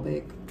commitment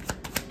phobic.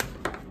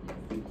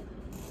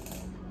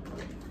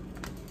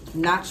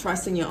 Not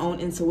trusting your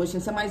own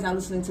intuition. Somebody's not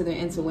listening to their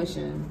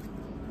intuition.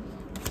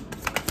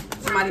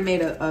 Somebody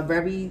made a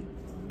very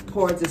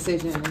poor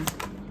decision.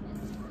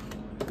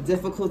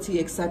 Difficulty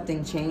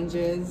accepting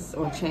changes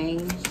or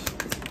change.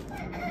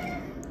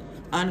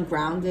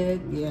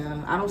 Ungrounded,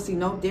 yeah. I don't see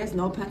there's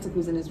no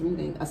pentacles in this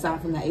reading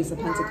aside from the Ace of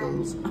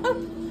Pentacles.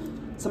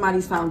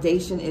 Somebody's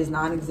foundation is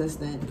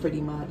non-existent,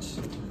 pretty much.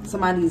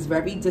 Somebody's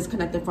very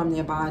disconnected from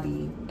their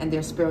body and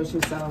their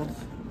spiritual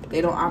self. They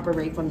don't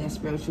operate from their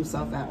spiritual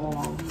self at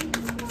all.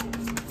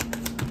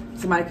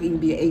 Somebody could even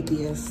be an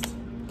atheist.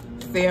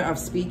 Fear of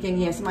speaking.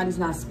 Yeah, somebody's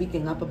not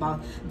speaking up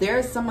about.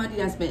 There's somebody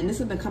that's been, and this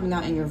has been coming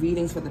out in your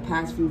readings for the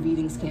past few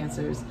readings,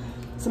 Cancers.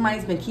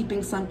 Somebody's been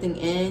keeping something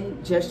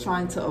in, just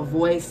trying to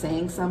avoid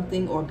saying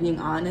something or being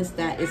honest,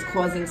 that is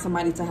causing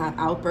somebody to have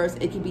outbursts.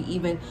 It could be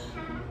even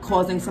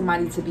causing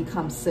somebody to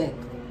become sick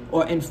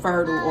or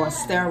infertile or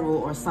sterile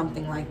or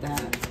something like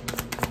that.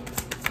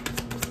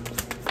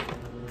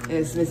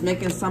 Is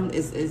making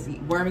is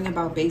worrying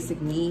about basic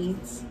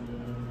needs.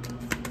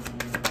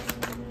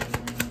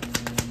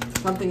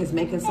 Something is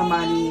making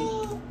somebody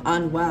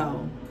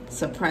unwell.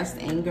 Suppressed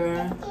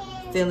anger,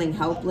 feeling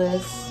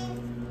helpless,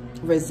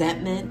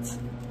 resentment,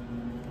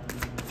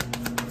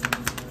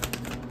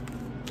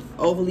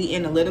 overly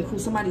analytical.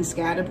 Somebody's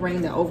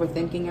scatterbrained, they're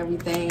overthinking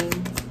everything.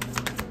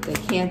 They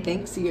can't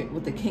think. See,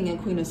 with the King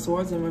and Queen of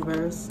Swords in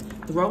reverse.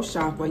 Throat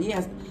chakra,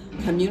 yes.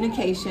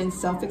 Communication,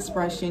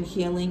 self-expression,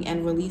 healing,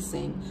 and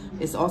releasing.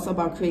 It's also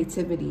about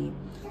creativity.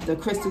 The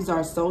crystals are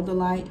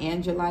sodalite,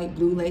 angelite,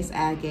 blue lace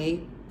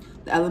agate.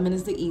 The element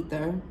is the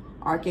ether.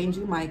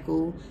 Archangel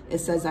Michael. It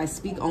says, I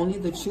speak only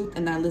the truth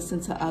and I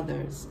listen to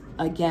others.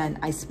 Again,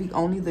 I speak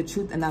only the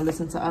truth and I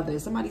listen to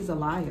others. Somebody's a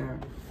liar.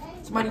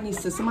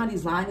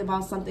 Somebody's lying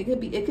about something.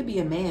 It could be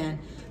a man.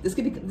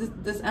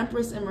 This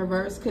Empress in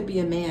reverse could be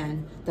a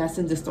man that's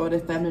in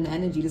distorted feminine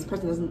energy. This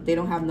person they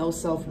don't have no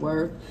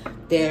self-worth.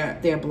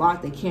 They're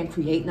blocked. They can't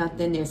create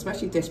nothing.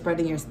 Especially if they're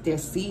spreading their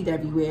seed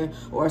everywhere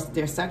or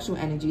their sexual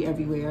energy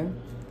everywhere.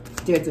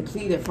 They're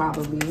depleted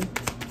probably.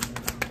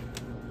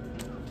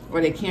 Or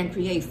they can't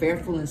create,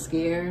 fearful and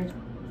scared.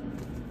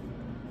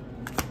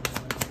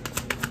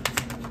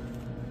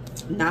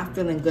 Not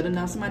feeling good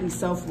enough. Somebody's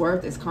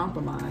self-worth is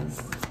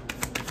compromised.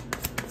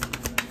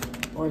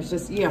 Or it's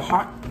just, yeah,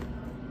 heart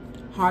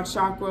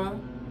chakra.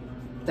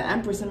 The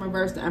Empress in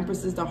reverse. The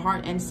Empress is the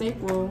heart and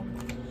sacral.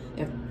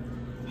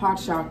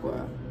 Heart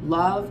chakra.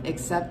 Love,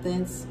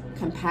 acceptance,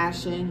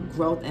 compassion,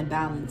 growth, and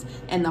balance.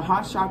 And the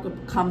heart chakra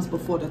comes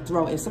before the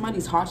throat. If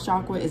somebody's heart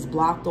chakra is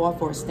blocked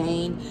off or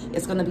stained,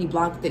 it's going to be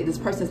blocked. This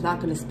person's not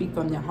going to speak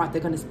from their heart.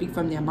 They're going to speak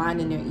from their mind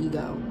and their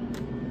ego.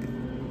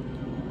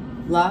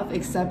 Love,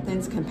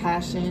 acceptance,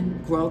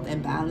 compassion, growth,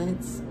 and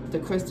balance. The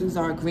crystals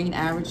are green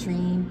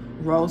aretrine,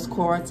 rose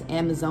quartz,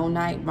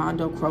 amazonite,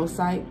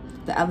 rhodochrosite.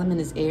 The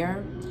element is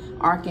air.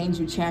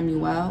 Archangel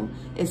Chamuel.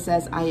 It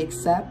says, I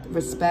accept,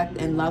 respect,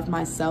 and love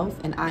myself,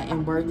 and I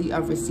am worthy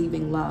of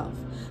receiving love.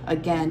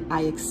 Again,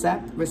 I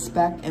accept,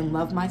 respect, and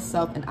love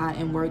myself, and I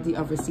am worthy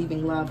of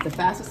receiving love. The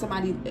faster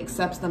somebody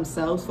accepts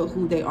themselves for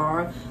who they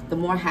are, the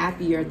more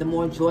happier, the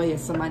more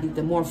joyous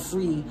the more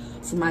free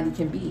somebody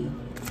can be.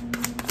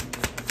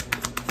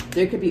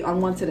 There could be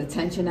unwanted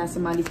attention that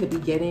somebody could be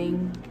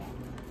getting.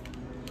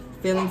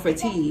 Feeling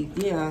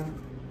fatigued, yeah.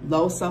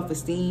 Low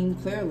self-esteem,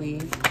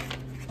 clearly.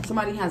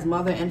 Somebody has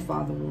mother and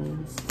father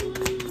wounds.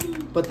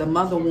 But the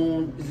mother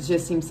wound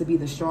just seems to be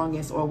the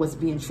strongest, or what's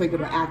being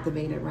triggered or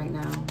activated right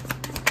now.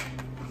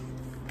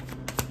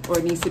 Or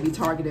it needs to be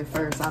targeted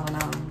first, I don't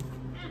know.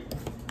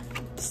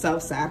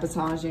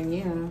 Self-sabotaging,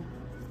 yeah.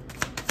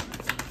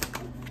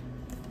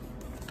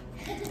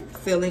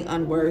 Feeling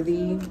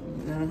unworthy.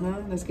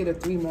 Let's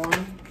get 3 more.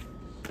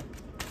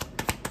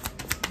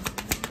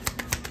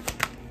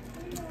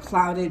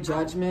 Clouded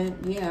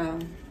judgment, yeah.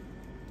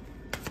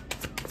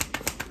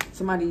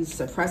 Somebody's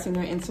suppressing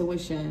their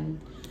intuition.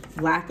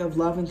 Lack of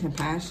love and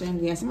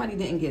compassion. Yeah, somebody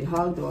didn't get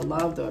hugged or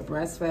loved or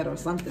breastfed or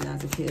something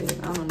as a kid.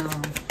 I don't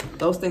know.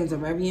 Those things are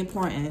very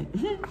important.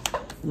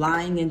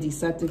 Lying and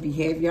deceptive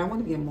behavior. I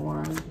want to get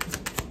more.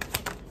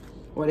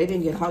 Or they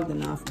didn't get hugged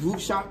enough. Root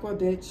chakra,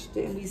 bitch.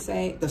 Didn't we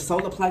say? The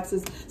solar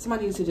plexus.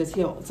 Somebody needs to just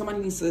heal. Somebody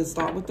needs to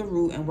start with the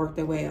root and work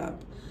their way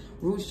up.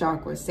 Root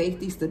chakra,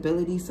 safety,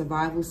 stability,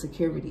 survival,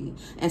 security.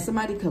 And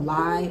somebody could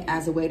lie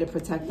as a way to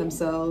protect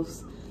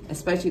themselves,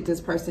 especially if this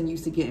person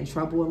used to get in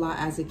trouble a lot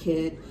as a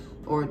kid,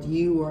 or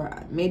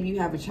maybe you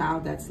have a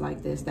child that's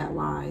like this, that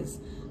lies,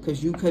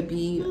 because you could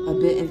be a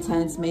bit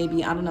intense,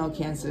 maybe. I don't know,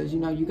 Cancers. You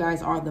know, you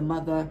guys are the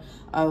mother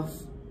of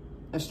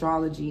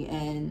astrology,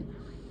 and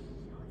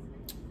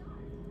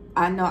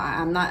I know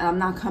I'm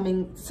not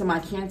coming to my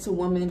Cancer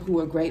women who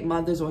are great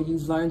mothers, or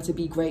you've learned to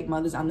be great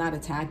mothers. I'm not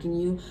attacking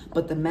you,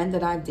 but the men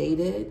that I've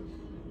dated,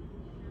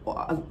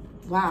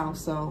 wow.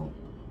 So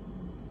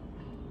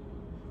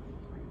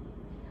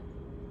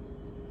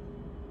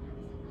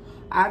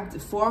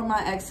four of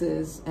my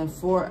exes and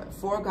four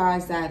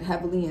guys that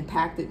heavily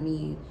impacted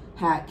me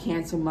had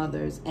Cancer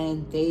mothers,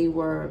 and they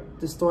were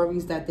the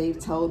stories that they've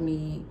told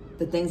me,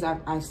 the things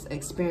I've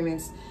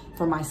experienced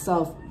for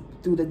myself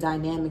through the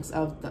dynamics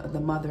of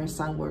the mother and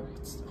son were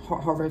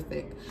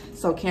horrific.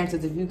 So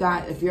Cancers,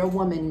 if you're a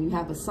woman and you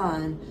have a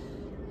son,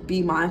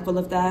 be mindful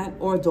of that,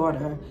 or a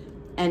daughter.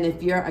 And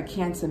if you're a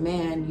Cancer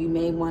man, you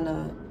may want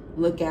to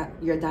look at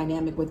your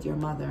dynamic with your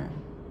mother.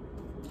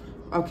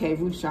 Okay,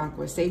 root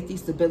chakra, safety,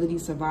 stability,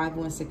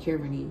 survival, and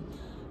security.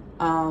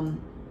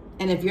 And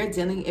if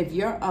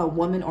you're a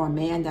woman or a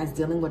man that's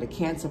dealing with a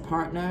Cancer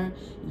partner,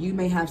 you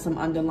may have some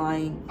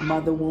underlying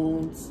mother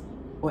wounds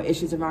or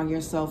issues around your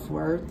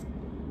self-worth.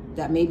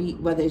 That maybe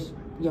whether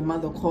your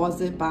mother caused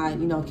it by,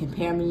 you know,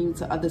 comparing you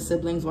to other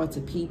siblings or to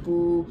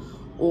people,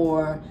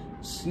 or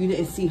you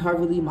didn't see her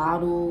really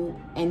model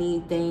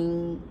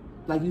anything,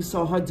 like you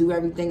saw her do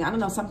everything. I don't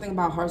know, something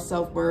about her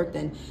self-worth,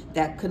 and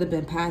that could have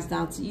been passed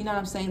down to, you know what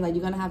I'm saying? Like,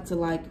 you're going to have to,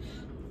 like,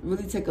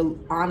 really take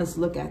an honest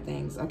look at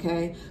things,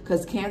 okay?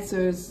 Because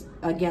Cancers,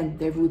 again,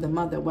 they rule the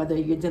mother. Whether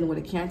you're dealing with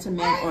a Cancer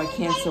man or a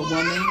Cancer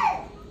woman,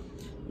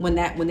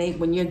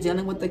 when you're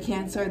dealing with the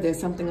Cancer, there's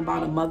something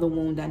about a mother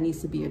wound that needs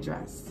to be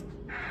addressed,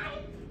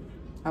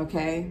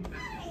 okay?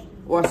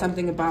 Or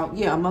something about,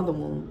 yeah, a mother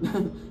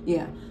wound.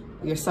 Yeah,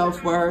 your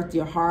self-worth,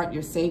 your heart,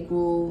 your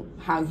sacral,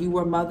 how you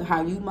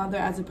mother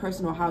as a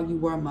person, or how you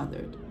were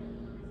mothered,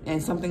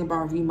 and something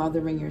about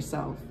remothering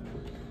yourself.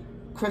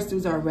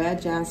 Crystals are red,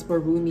 jasper,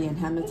 ruby, and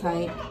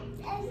hematite.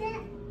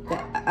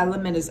 The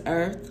element is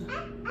earth.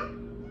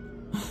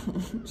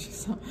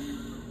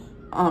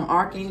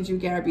 Archangel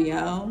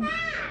Gabriel.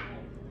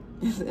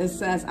 It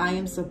says, I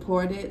am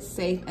supported,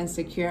 safe, and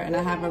secure, and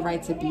I have a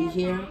right to be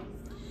here.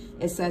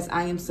 It says,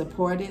 I am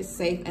supported,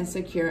 safe, and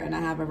secure, and I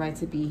have a right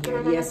to be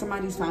here. Yeah,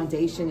 somebody's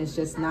foundation is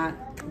just not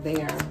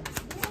there.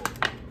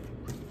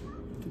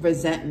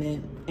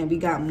 Resentment. And we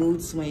got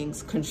mood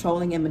swings,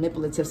 controlling and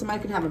manipulative.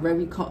 Somebody could have a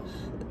very...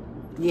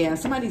 Yeah,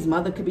 somebody's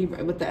mother could be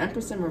with the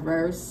Empress in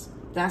reverse.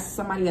 That's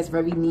somebody that's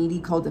very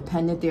needy,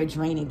 codependent. They're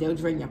draining. They'll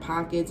drain your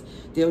pockets.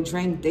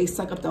 They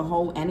suck up the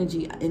whole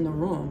energy in the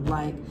room.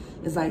 Like,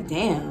 it's like,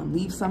 damn,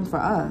 leave some for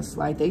us.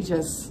 Like, they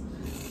just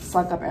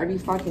suck up every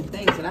fucking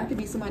thing. So that could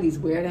be somebody's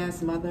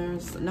weird-ass mother.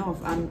 No,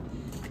 I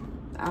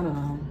don't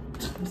know.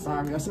 I'm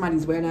sorry. Or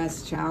somebody's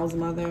weird-ass child's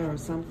mother or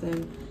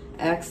something.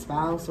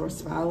 Ex-spouse or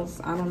spouse.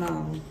 I don't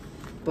know.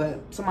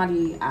 But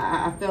somebody,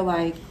 I feel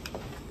like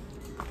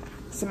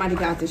somebody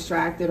got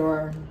distracted,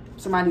 or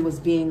somebody was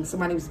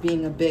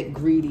being a bit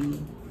greedy,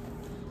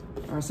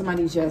 or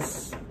somebody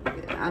just,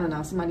 I don't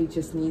know, somebody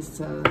just needs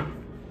to,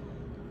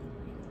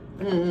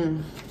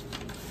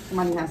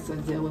 somebody has to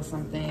deal with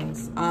some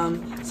things.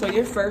 So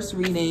your first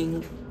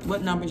reading,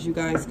 what numbers you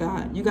guys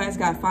got? You guys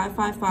got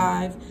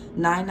 555,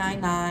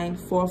 999,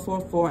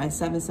 444, and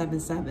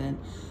 777.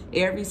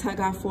 Aries had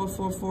got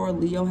 444,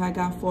 Leo had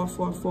got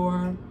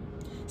 444,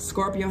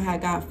 Scorpio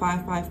had got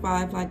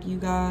 555 like you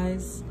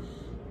guys.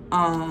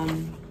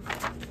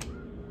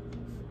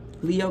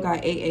 Leo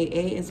got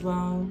 888 as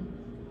well.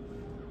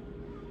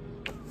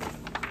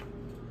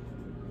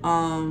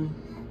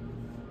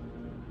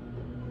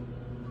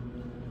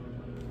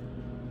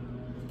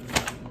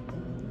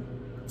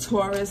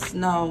 Taurus,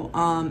 no.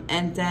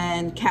 And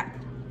then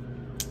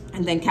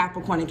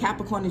Capricorn. And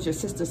Capricorn is your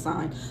sister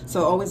sign.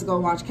 So always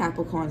go watch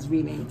Capricorn's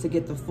reading to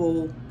get the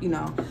full, you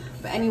know.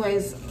 But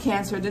anyways,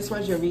 Cancer, this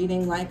was your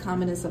reading. Like,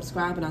 comment, and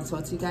subscribe. And I'll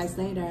talk to you guys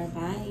later.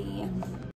 Bye.